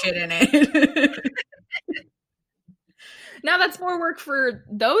shoes and shit in it. Now that's more work for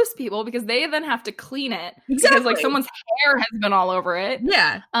those people because they then have to clean it. Exactly. Because like someone's hair has been all over it.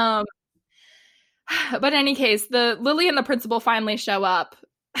 Yeah. But in any case, the Lily and the principal finally show up.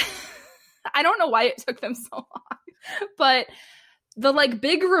 I don't know why it took them so long. But the like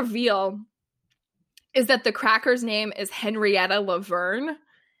big reveal is that the cracker's name is Henrietta Laverne.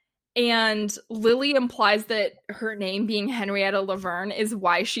 And Lily implies that her name being Henrietta Laverne is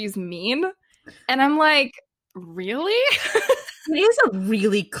why she's mean. And I'm like, really? It is a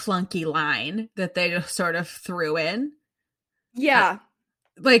really clunky line that they just sort of threw in. Yeah.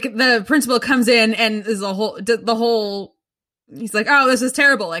 Like the principal comes in and is the whole he's like, oh, this is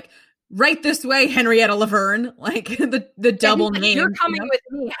terrible. Like, right this way, Henrietta Laverne. Like the double name. You're coming with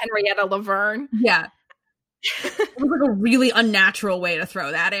me, Henrietta Laverne. Yeah. It was like a really unnatural way to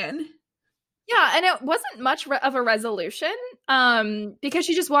throw that in. Yeah, and it wasn't much of a resolution because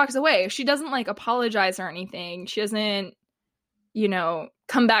she just walks away. She doesn't like apologize or anything. She doesn't,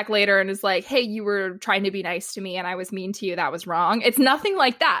 come back later and is like, hey, you were trying to be nice to me and I was mean to you. That was wrong. It's nothing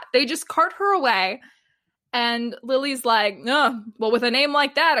like that. They just cart her away. And Lily's like, well, with a name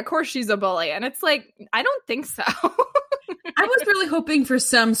like that, of course she's a bully. And it's like, I don't think so. I was really hoping for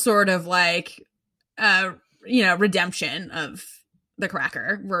some sort of like, redemption of the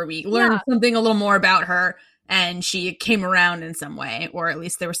cracker where we learned something a little more about her and she came around in some way, or at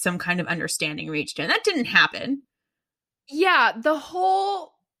least there was some kind of understanding reached. And that didn't happen. Yeah, the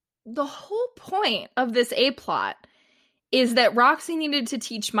whole point of this A plot is that Roxy needed to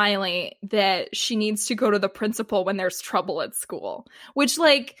teach Miley that she needs to go to the principal when there's trouble at school, which,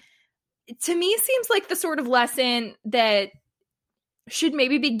 like, to me seems like the sort of lesson that should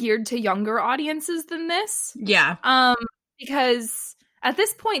maybe be geared to younger audiences than this. Yeah. Because at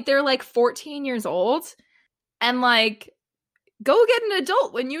this point, they're, like, 14 years old, and, like, go get an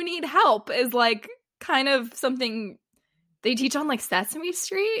adult when you need help is, like, kind of something they teach on, like, Sesame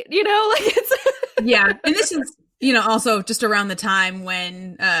Street, like, it's... Yeah, and this is... also just around the time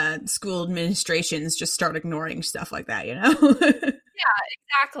when school administrations just start ignoring stuff like that, Yeah,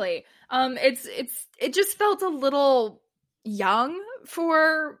 exactly. It just felt a little young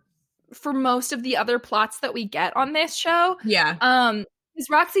for most of the other plots that we get on this show. Yeah. Because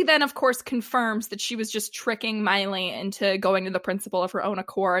Roxy then, of course, confirms that she was just tricking Miley into going to the principal of her own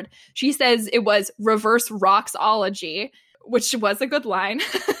accord. She says it was reverse Roxology, which was a good line.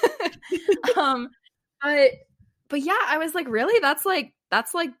 But yeah, I was like, really? That's like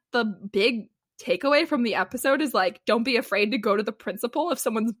the big takeaway from the episode is like, don't be afraid to go to the principal if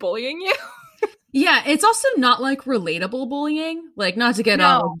someone's bullying you. Yeah, it's also not like relatable bullying, like not to get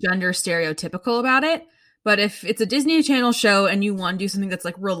all gender stereotypical about it, but if it's a Disney Channel show and you want to do something that's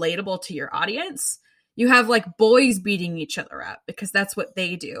like relatable to your audience, you have like boys beating each other up because that's what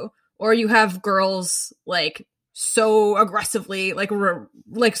they do, or you have girls like so aggressively, like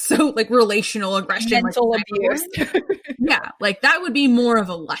relational aggression, mental abuse. Yeah, like that would be more of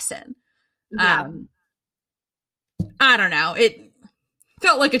a lesson. Yeah. I don't know. It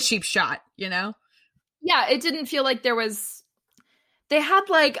felt like a cheap shot, Yeah, it didn't feel like they had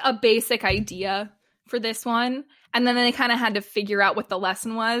like a basic idea for this one, and then they kind of had to figure out what the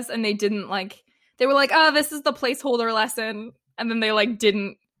lesson was, and they were like, oh, this is the placeholder lesson, and then they like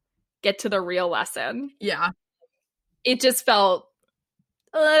didn't get to the real lesson. Yeah. It just felt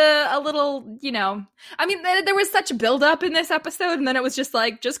a little, I mean, there was such buildup in this episode, and then it was just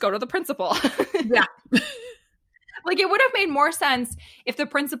like, just go to the principal. Yeah. Like, it would have made more sense if the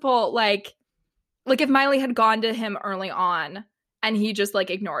principal, like if Miley had gone to him early on, and he just,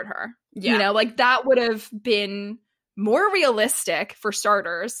 like, ignored her. Yeah. Like, that would have been more realistic, for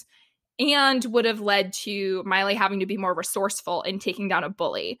starters, and would have led to Miley having to be more resourceful in taking down a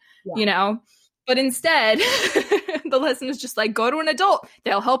bully, But instead, the lesson is just like, go to an adult.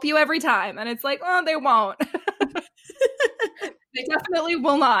 They'll help you every time. And it's like, oh, they won't. They definitely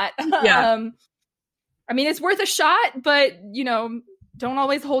will not. Yeah. I mean, it's worth a shot, but, don't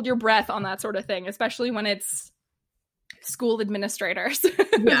always hold your breath on that sort of thing, especially when it's school administrators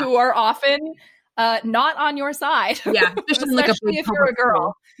who are often not on your side. Yeah. Especially if you're a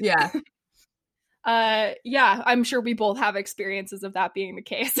girl. Yeah. Yeah, I'm sure we both have experiences of that being the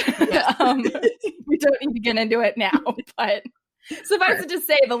case. Yeah. We don't need to get into it now, but suffice it to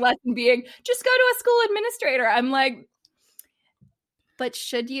say, the lesson being, just go to a school administrator. I'm like, but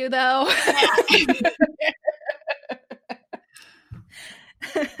should you though?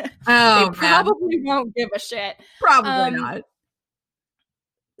 They probably won't give a shit. Probably not.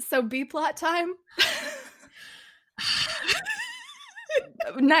 So B-plot time?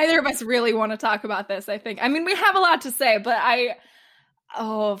 Neither of us really want to talk about this, I think. I mean, we have a lot to say, but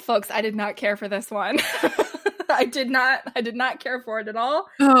folks, I did not care for this one. I did not care for it at all.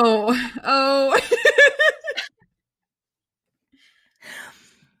 Oh.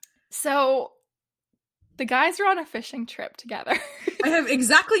 So the guys are on a fishing trip together. I have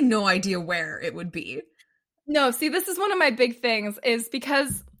exactly no idea where it would be. No, see, this is one of my big things, is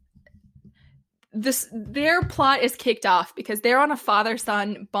because their plot is kicked off because they're on a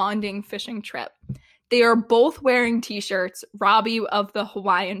father-son bonding fishing trip. They are both wearing t-shirts, Robbie of the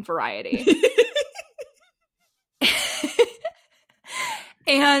Hawaiian variety.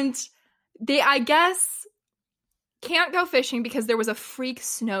 And they, I guess, can't go fishing because there was a freak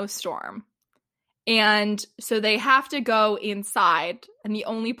snowstorm. And so they have to go inside, and the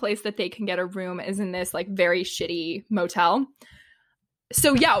only place that they can get a room is in this like very shitty motel.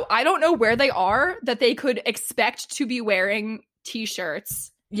 So yeah, I don't know where they are that they could expect to be wearing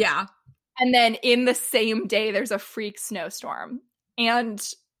t-shirts. Yeah. And then in the same day, there's a freak snowstorm. And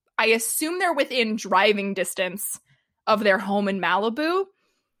I assume they're within driving distance of their home in Malibu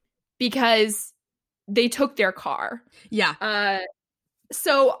because they took their car. Yeah.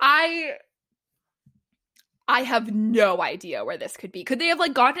 So I have no idea where this could be. Could they have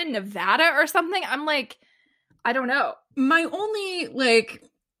like gone to Nevada or something? I'm like, I don't know. My only like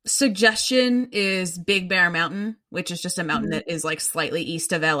suggestion is Big Bear Mountain, which is just a mountain that is like slightly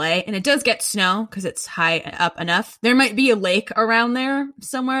east of LA, and it does get snow because it's high up enough. There might be a lake around there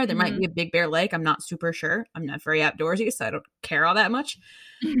somewhere. There might be a Big Bear Lake. I'm not super sure. I'm not very outdoorsy, so I don't care all that much.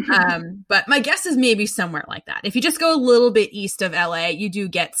 But my guess is maybe somewhere like that. If you just go a little bit east of LA, you do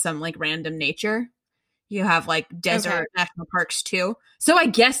get some like random nature. You have like desert national parks too. So I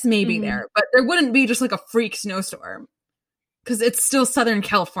guess maybe there, but there wouldn't be just like a freak snowstorm because it's still Southern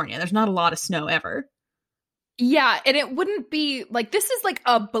California. There's not a lot of snow ever. Yeah, and it wouldn't be like, this is like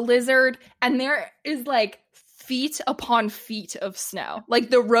a blizzard and there is like feet upon feet of snow. Like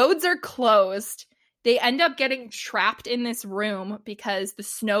the roads are closed. They end up getting trapped in this room because the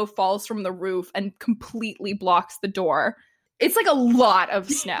snow falls from the roof and completely blocks the door. It's like a lot of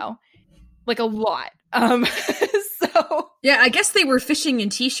snow. Like a lot. So yeah, I guess they were fishing in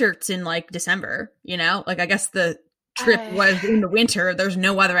t-shirts in like December, you know? Like I guess the trip was in the winter. There's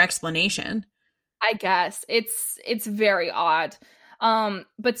no other explanation. I guess. It's very odd.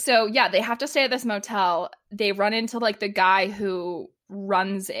 But so yeah, they have to stay at this motel. They run into like the guy who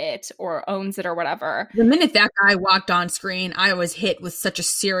runs it or owns it or whatever. The minute that guy walked on screen, I was hit with such a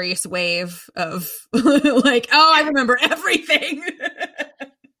serious wave of like, oh, I remember everything.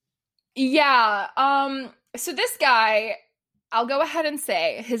 Yeah. So this guy, I'll go ahead and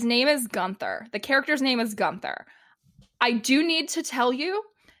say his name is Gunther. The character's name is Gunther. I do need to tell you,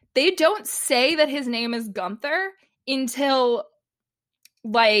 they don't say that his name is Gunther until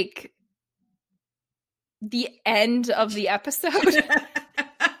like the end of the episode.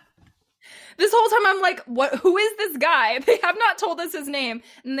 This whole time I'm like, who is this guy? They have not told us his name.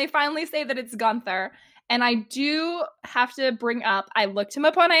 And they finally say that it's Gunther. And I do have to bring up, I looked him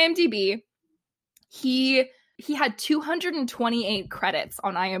up on IMDb. He had 228 credits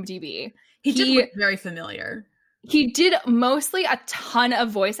on IMDb. He did look very familiar. He did mostly a ton of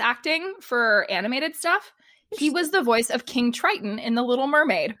voice acting for animated stuff. He was the voice of King Triton in The Little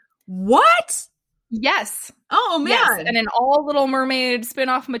Mermaid. What? Yes. Oh, man. Yes. And in all Little Mermaid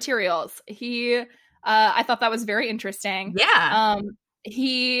spin-off materials. I thought that was very interesting. Yeah.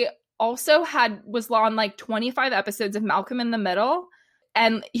 He also was on like 25 episodes of Malcolm in the Middle.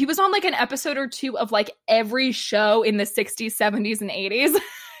 And he was on like an episode or two of like every show in the 60s, 70s, and 80s.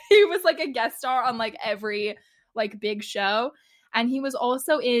 He was like a guest star on like every like big show. And he was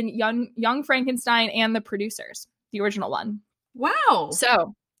also in Young Frankenstein and The Producers, the original one. Wow.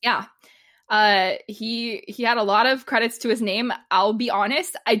 So yeah. He had a lot of credits to his name. I'll be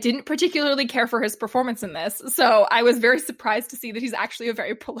honest, I didn't particularly care for his performance in this, so I was very surprised to see that he's actually a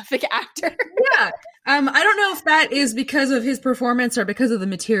very prolific actor. Yeah. I don't know if that is because of his performance or because of the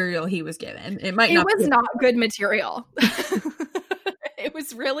material he was given. It was not good material. It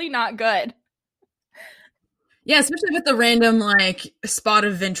was really not good. Yeah, especially with the random like spot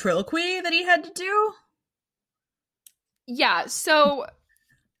of ventriloquy that he had to do. Yeah, so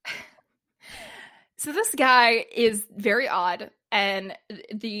this guy is very odd, and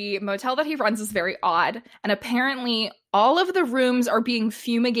the motel that he runs is very odd, and apparently all of the rooms are being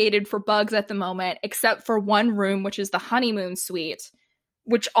fumigated for bugs at the moment, except for one room, which is the honeymoon suite,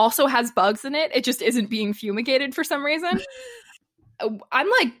 which also has bugs in it. It just isn't being fumigated for some reason. I'm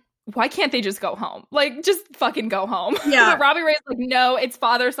like, why can't they just go home? Like, just fucking go home. Yeah. But Robbie Ray's like, no, it's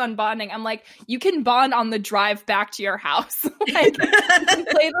father-son bonding. I'm like, you can bond on the drive back to your house. Like, you can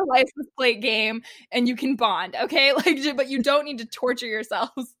play the license plate game and you can bond, okay? Like, but you don't need to torture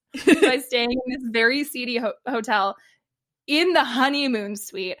yourselves. by staying in this very seedy hotel in the honeymoon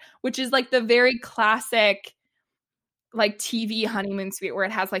suite, which is like the very classic like TV honeymoon suite where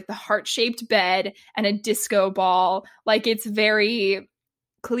it has like the heart-shaped bed and a disco ball. Like it's very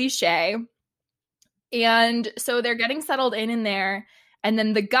cliche. And so they're getting settled in there. And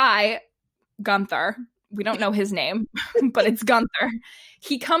then the guy, Gunther, we don't know his name, but it's Gunther.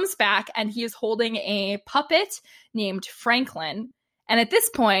 He comes back and he is holding a puppet named Franklin. And at this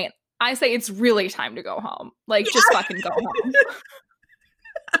point, I say it's really time to go home. Like, just fucking go home.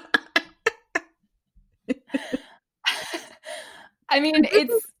 I mean,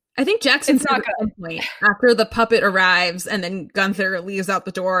 I think Jackson it's said not at good. some point after the puppet arrives and then Gunther leaves out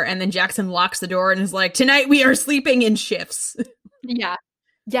the door and then Jackson locks the door and is like, tonight we are sleeping in shifts. Yeah.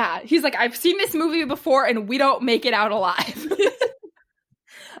 Yeah. He's like, I've seen this movie before and we don't make it out alive.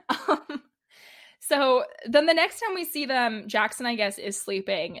 So then the next time we see them, Jackson, I guess, is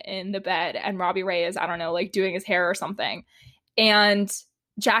sleeping in the bed and Robbie Ray is, I don't know, like doing his hair or something. And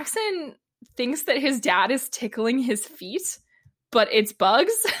Jackson thinks that his dad is tickling his feet, but it's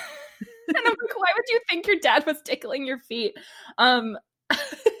bugs. And I'm like, why would you think your dad was tickling your feet? And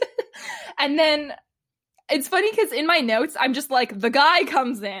then it's funny because in my notes, I'm just like, the guy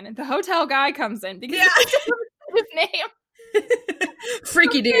comes in, the hotel guy comes in because his name.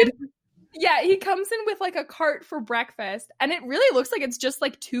 Freaky dude. Yeah, he comes in with like a cart for breakfast, and it really looks like it's just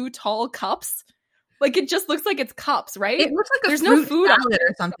like 2 tall cups. Like it just looks like it's cups, right? It looks like there's no no food salad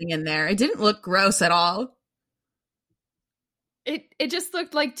or something in there. It didn't look gross at all. It just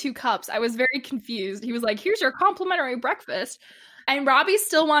looked like 2 cups. I was very confused. He was like, "Here's your complimentary breakfast." And Robbie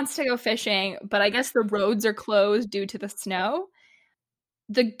still wants to go fishing, but I guess the roads are closed due to the snow.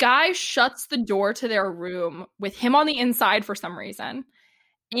 The guy shuts the door to their room with him on the inside for some reason.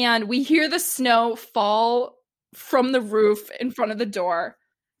 And we hear the snow fall from the roof in front of the door.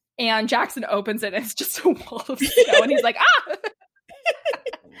 And Jackson opens it and it's just a wall of snow. And he's like, ah!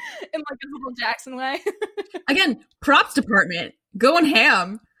 In like his little Jackson way. Again, props department. Going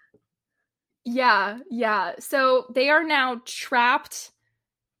ham. Yeah. So they are now trapped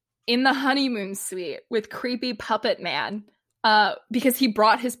in the honeymoon suite with creepy puppet man. Because he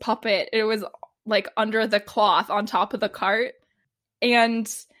brought his puppet. It was like under the cloth on top of the cart.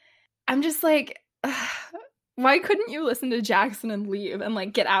 And I'm just like, why couldn't you listen to Jackson and leave and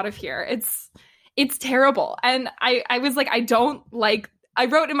like get out of here? It's terrible. And I was like, I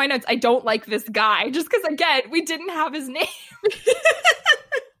wrote in my notes, I don't like this guy just because, again, we didn't have his name.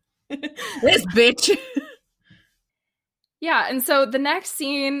 This bitch. Yeah. And so the next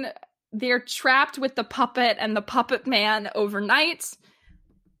scene, they're trapped with the puppet and the puppet man overnight.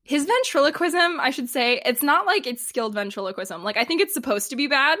 His ventriloquism, I should say, it's not like it's skilled ventriloquism. Like, I think it's supposed to be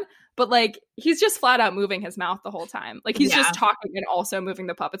bad, but like, he's just flat out moving his mouth the whole time. Like, he's just talking and also moving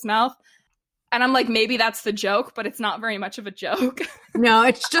the puppet's mouth. And I'm like, maybe that's the joke, but it's not very much of a joke. No,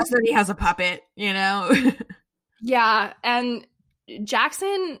 it's just that he has a puppet, you know? Yeah. And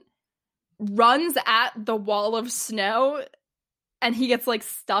Jackson runs at the wall of snow and he gets like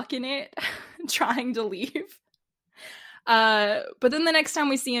stuck in it trying to leave. But then the next time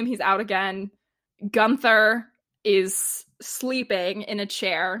we see him, he's out again. Gunther is sleeping in a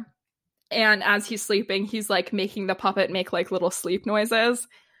chair. And as he's sleeping, he's like making the puppet make like little sleep noises.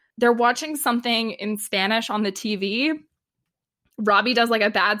 They're watching something in Spanish on the TV. Robbie does like a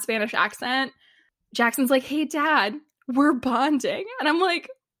bad Spanish accent. Jackson's like, "Hey, Dad, we're bonding." And I'm like,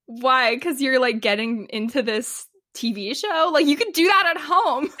 why? Because you're like getting into this TV show? Like, you could do that at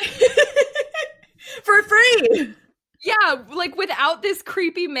home. For free. Yeah, like without this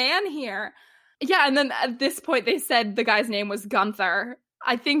creepy man here. Yeah, and then at this point they said the guy's name was Gunther.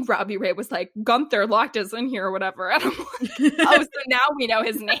 I think Robbie Ray was like, Gunther locked us in here or whatever. And I'm like, oh, so now we know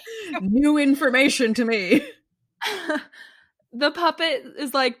his name. New information to me. The puppet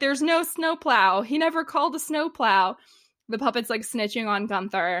is like, there's no snowplow. He never called a snowplow. The puppet's like snitching on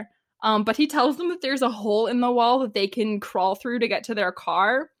Gunther. But he tells them that there's a hole in the wall that they can crawl through to get to their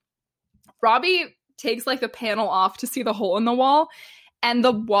car. Robbie takes like the panel off to see the hole in the wall. And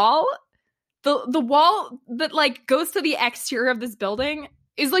the wall... The wall that like goes to the exterior of this building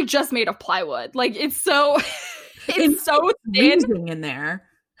is like just made of plywood. Like it's so so thin in there.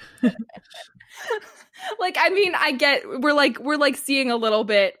 Like, I mean, I get we're like seeing a little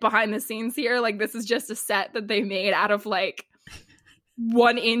bit behind the scenes here. Like this is just a set that they made out of like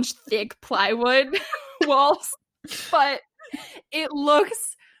 1-inch thick plywood walls, but it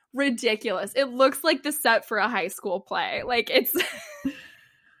looks ridiculous. It looks like the set for a high school play. Like it's.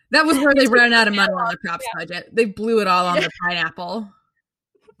 That was where they ran out of money on the props budget. They blew it all on the pineapple.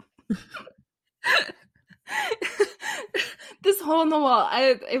 this hole in the wall.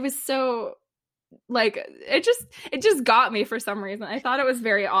 It was so like it just got me for some reason. I thought it was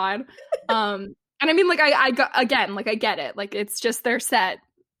very odd. And I mean, like I got, again, like I get it. Like it's just their set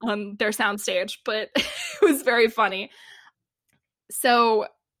on their soundstage, but it was very funny. So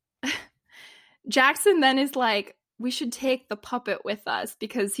Jackson then is like, we should take the puppet with us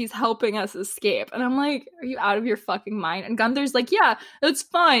because he's helping us escape. And I'm like, are you out of your fucking mind? And Gunther's like, yeah, that's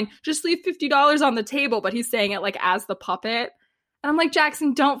fine. Just leave $50 on the table. But he's saying it like as the puppet. And I'm like,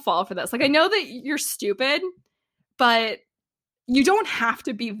 Jackson, don't fall for this. Like, I know that you're stupid, but you don't have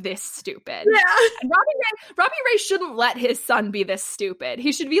to be this stupid. Yeah. And Robbie Ray shouldn't let his son be this stupid.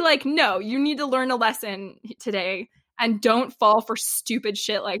 He should be like, no, you need to learn a lesson today and don't fall for stupid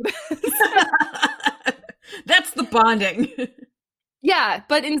shit like this. That's the bonding. Yeah,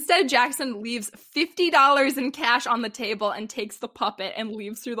 but instead Jackson leaves $50 in cash on the table and takes the puppet and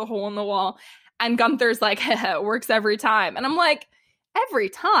leaves through the hole in the wall. And Gunther's like, it works every time. And I'm like, every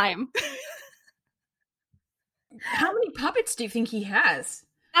time? How many puppets do you think he has?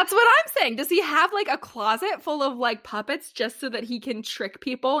 That's what I'm saying. Does he have like a closet full of like puppets just so that he can trick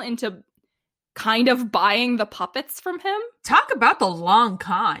people into kind of buying the puppets from him? Talk about the long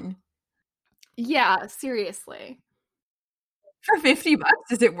con. Yeah, seriously. For $50,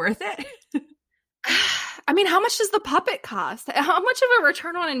 is it worth it? I mean, how much does the puppet cost? How much of a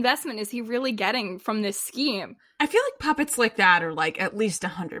return on investment is he really getting from this scheme? I feel like puppets like that are like at least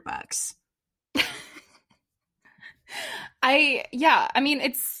 $100. I mean,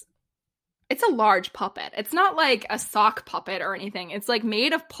 it's a large puppet. It's not like a sock puppet or anything. It's like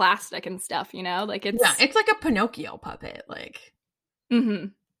made of plastic and stuff, you know? Like it's it's like a Pinocchio puppet. Like,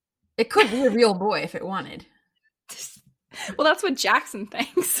 it could be a real boy if it wanted. Well, that's what Jackson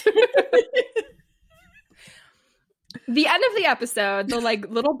thinks. The end of the episode, the like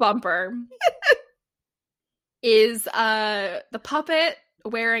little bumper is the puppet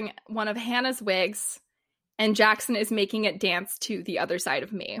wearing one of Hannah's wigs, and Jackson is making it dance to The Other Side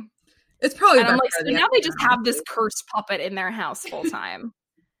of Me. It's probably. And I'm like, so now they just have this cursed puppet in their house full time,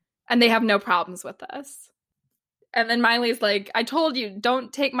 and they have no problems with this. And then Miley's like, I told you,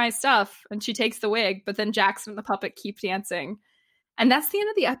 don't take my stuff. And she takes the wig, but then Jackson and the puppet keep dancing. And that's the end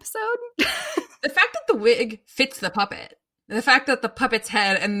of the episode. The fact that the wig fits the puppet, the fact that the puppet's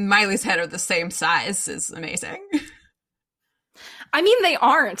head and Miley's head are the same size is amazing. I mean, they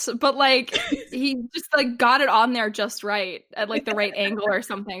aren't, but like, he just like got it on there just right at like the right angle or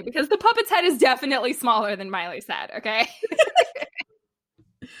something, because the puppet's head is definitely smaller than Miley's head, okay?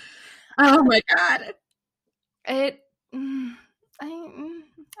 Oh my God. I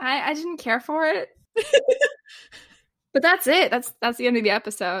didn't care for it. But that's it. That's the end of the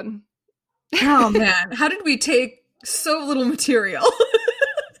episode. Oh man, how did we take so little material?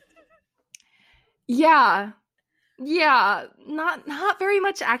 Yeah. Not very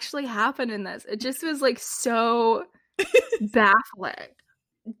much actually happened in this. It just was like so baffling.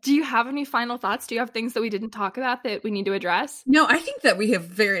 Do you have any final thoughts? Do you have things that we didn't talk about that we need to address? No, I think that we have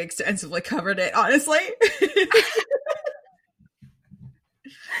very extensively covered it, honestly.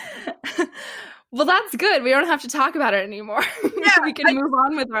 Well, that's good. We don't have to talk about it anymore. Yeah, we can move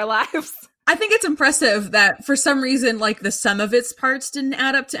on with our lives. I think it's impressive that for some reason, like the sum of its parts didn't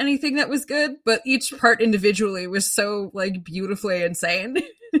add up to anything that was good, but each part individually was so like beautifully insane.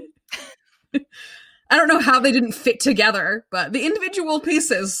 I don't know how they didn't fit together, but the individual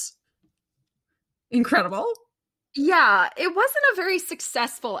pieces, incredible. Yeah, it wasn't a very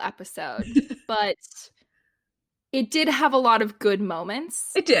successful episode, but it did have a lot of good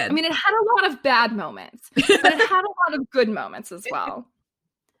moments. It did. I mean, it had a lot of bad moments, but it had a lot of good moments as well.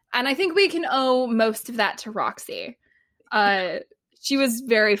 And I think we can owe most of that to Roxy. She was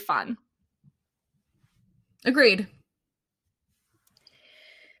very fun. Agreed.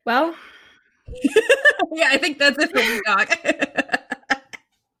 Well... Yeah, I think that's it for me, Doc.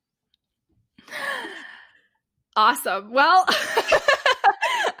 Awesome. Well,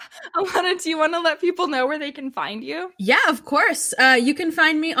 do you want to let people know where they can find you? Yeah, of course. You can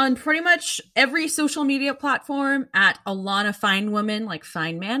find me on pretty much every social media platform at Alana Finewoman, like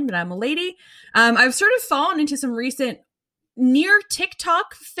fine man, but I'm a lady. I've sort of fallen into some recent near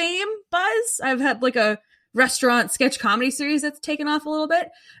TikTok fame buzz. I've had like a restaurant sketch comedy series that's taken off a little bit.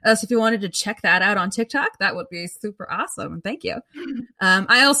 So if you wanted to check that out on TikTok, that would be super awesome. Thank you.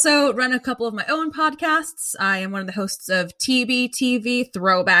 I also run a couple of my own podcasts. I am one of the hosts of TBTV,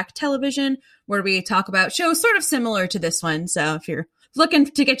 Throwback Television, where we talk about shows sort of similar to this one. So if you're looking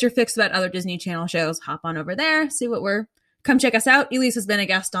to get your fix about other Disney Channel shows, hop on over there, see what come check us out. Elise has been a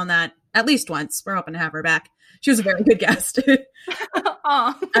guest on that at least once. We're hoping to have her back. She was a very good guest.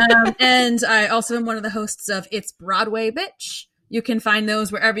 Aw. And I also am one of the hosts of It's Broadway Bitch. You can find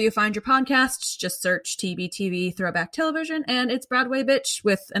those wherever you find your podcasts. Just search TBTV Throwback Television and It's Broadway Bitch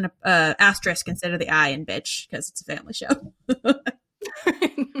with an asterisk instead of the I in bitch because it's a family show.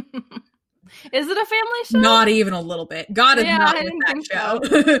 Is it a family show? Not even a little bit. God is not in that show.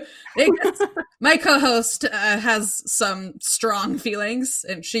 My co-host has some strong feelings,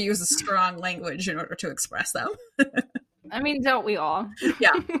 and she uses strong language in order to express them. I mean, don't we all?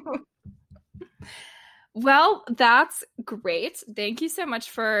 Yeah. Well, that's great. Thank you so much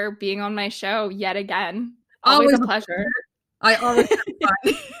for being on my show yet again. Always a pleasure. I always have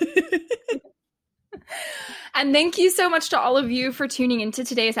fun. And thank you so much to all of you for tuning into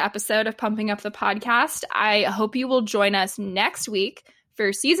today's episode of Pumping Up the Podcast. I hope you will join us next week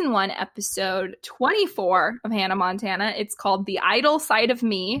for season 1, episode 24 of Hannah Montana. It's called The Idle Side of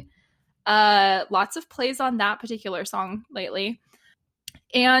Me. Lots of plays on that particular song lately.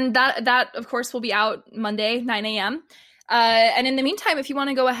 And that of course, will be out Monday, 9 a.m. And in the meantime, if you want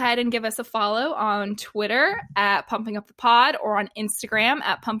to go ahead and give us a follow on Twitter at Pumping Up the Pod or on Instagram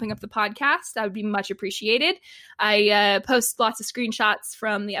at Pumping Up the Podcast, that would be much appreciated. I post lots of screenshots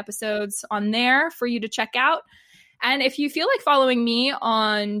from the episodes on there for you to check out. And if you feel like following me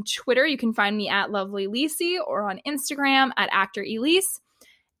on Twitter, you can find me at Lovely Lisi or on Instagram at Actor Elise.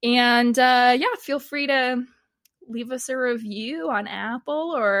 And feel free to leave us a review on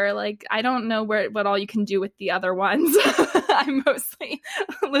Apple or I don't know what all you can do with the other ones. I mostly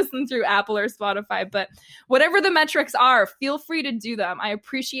listen through Apple or Spotify, but whatever the metrics are, feel free to do them. I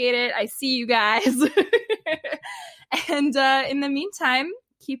appreciate it. I see you guys. And in the meantime,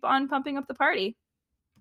 keep on pumping up the party.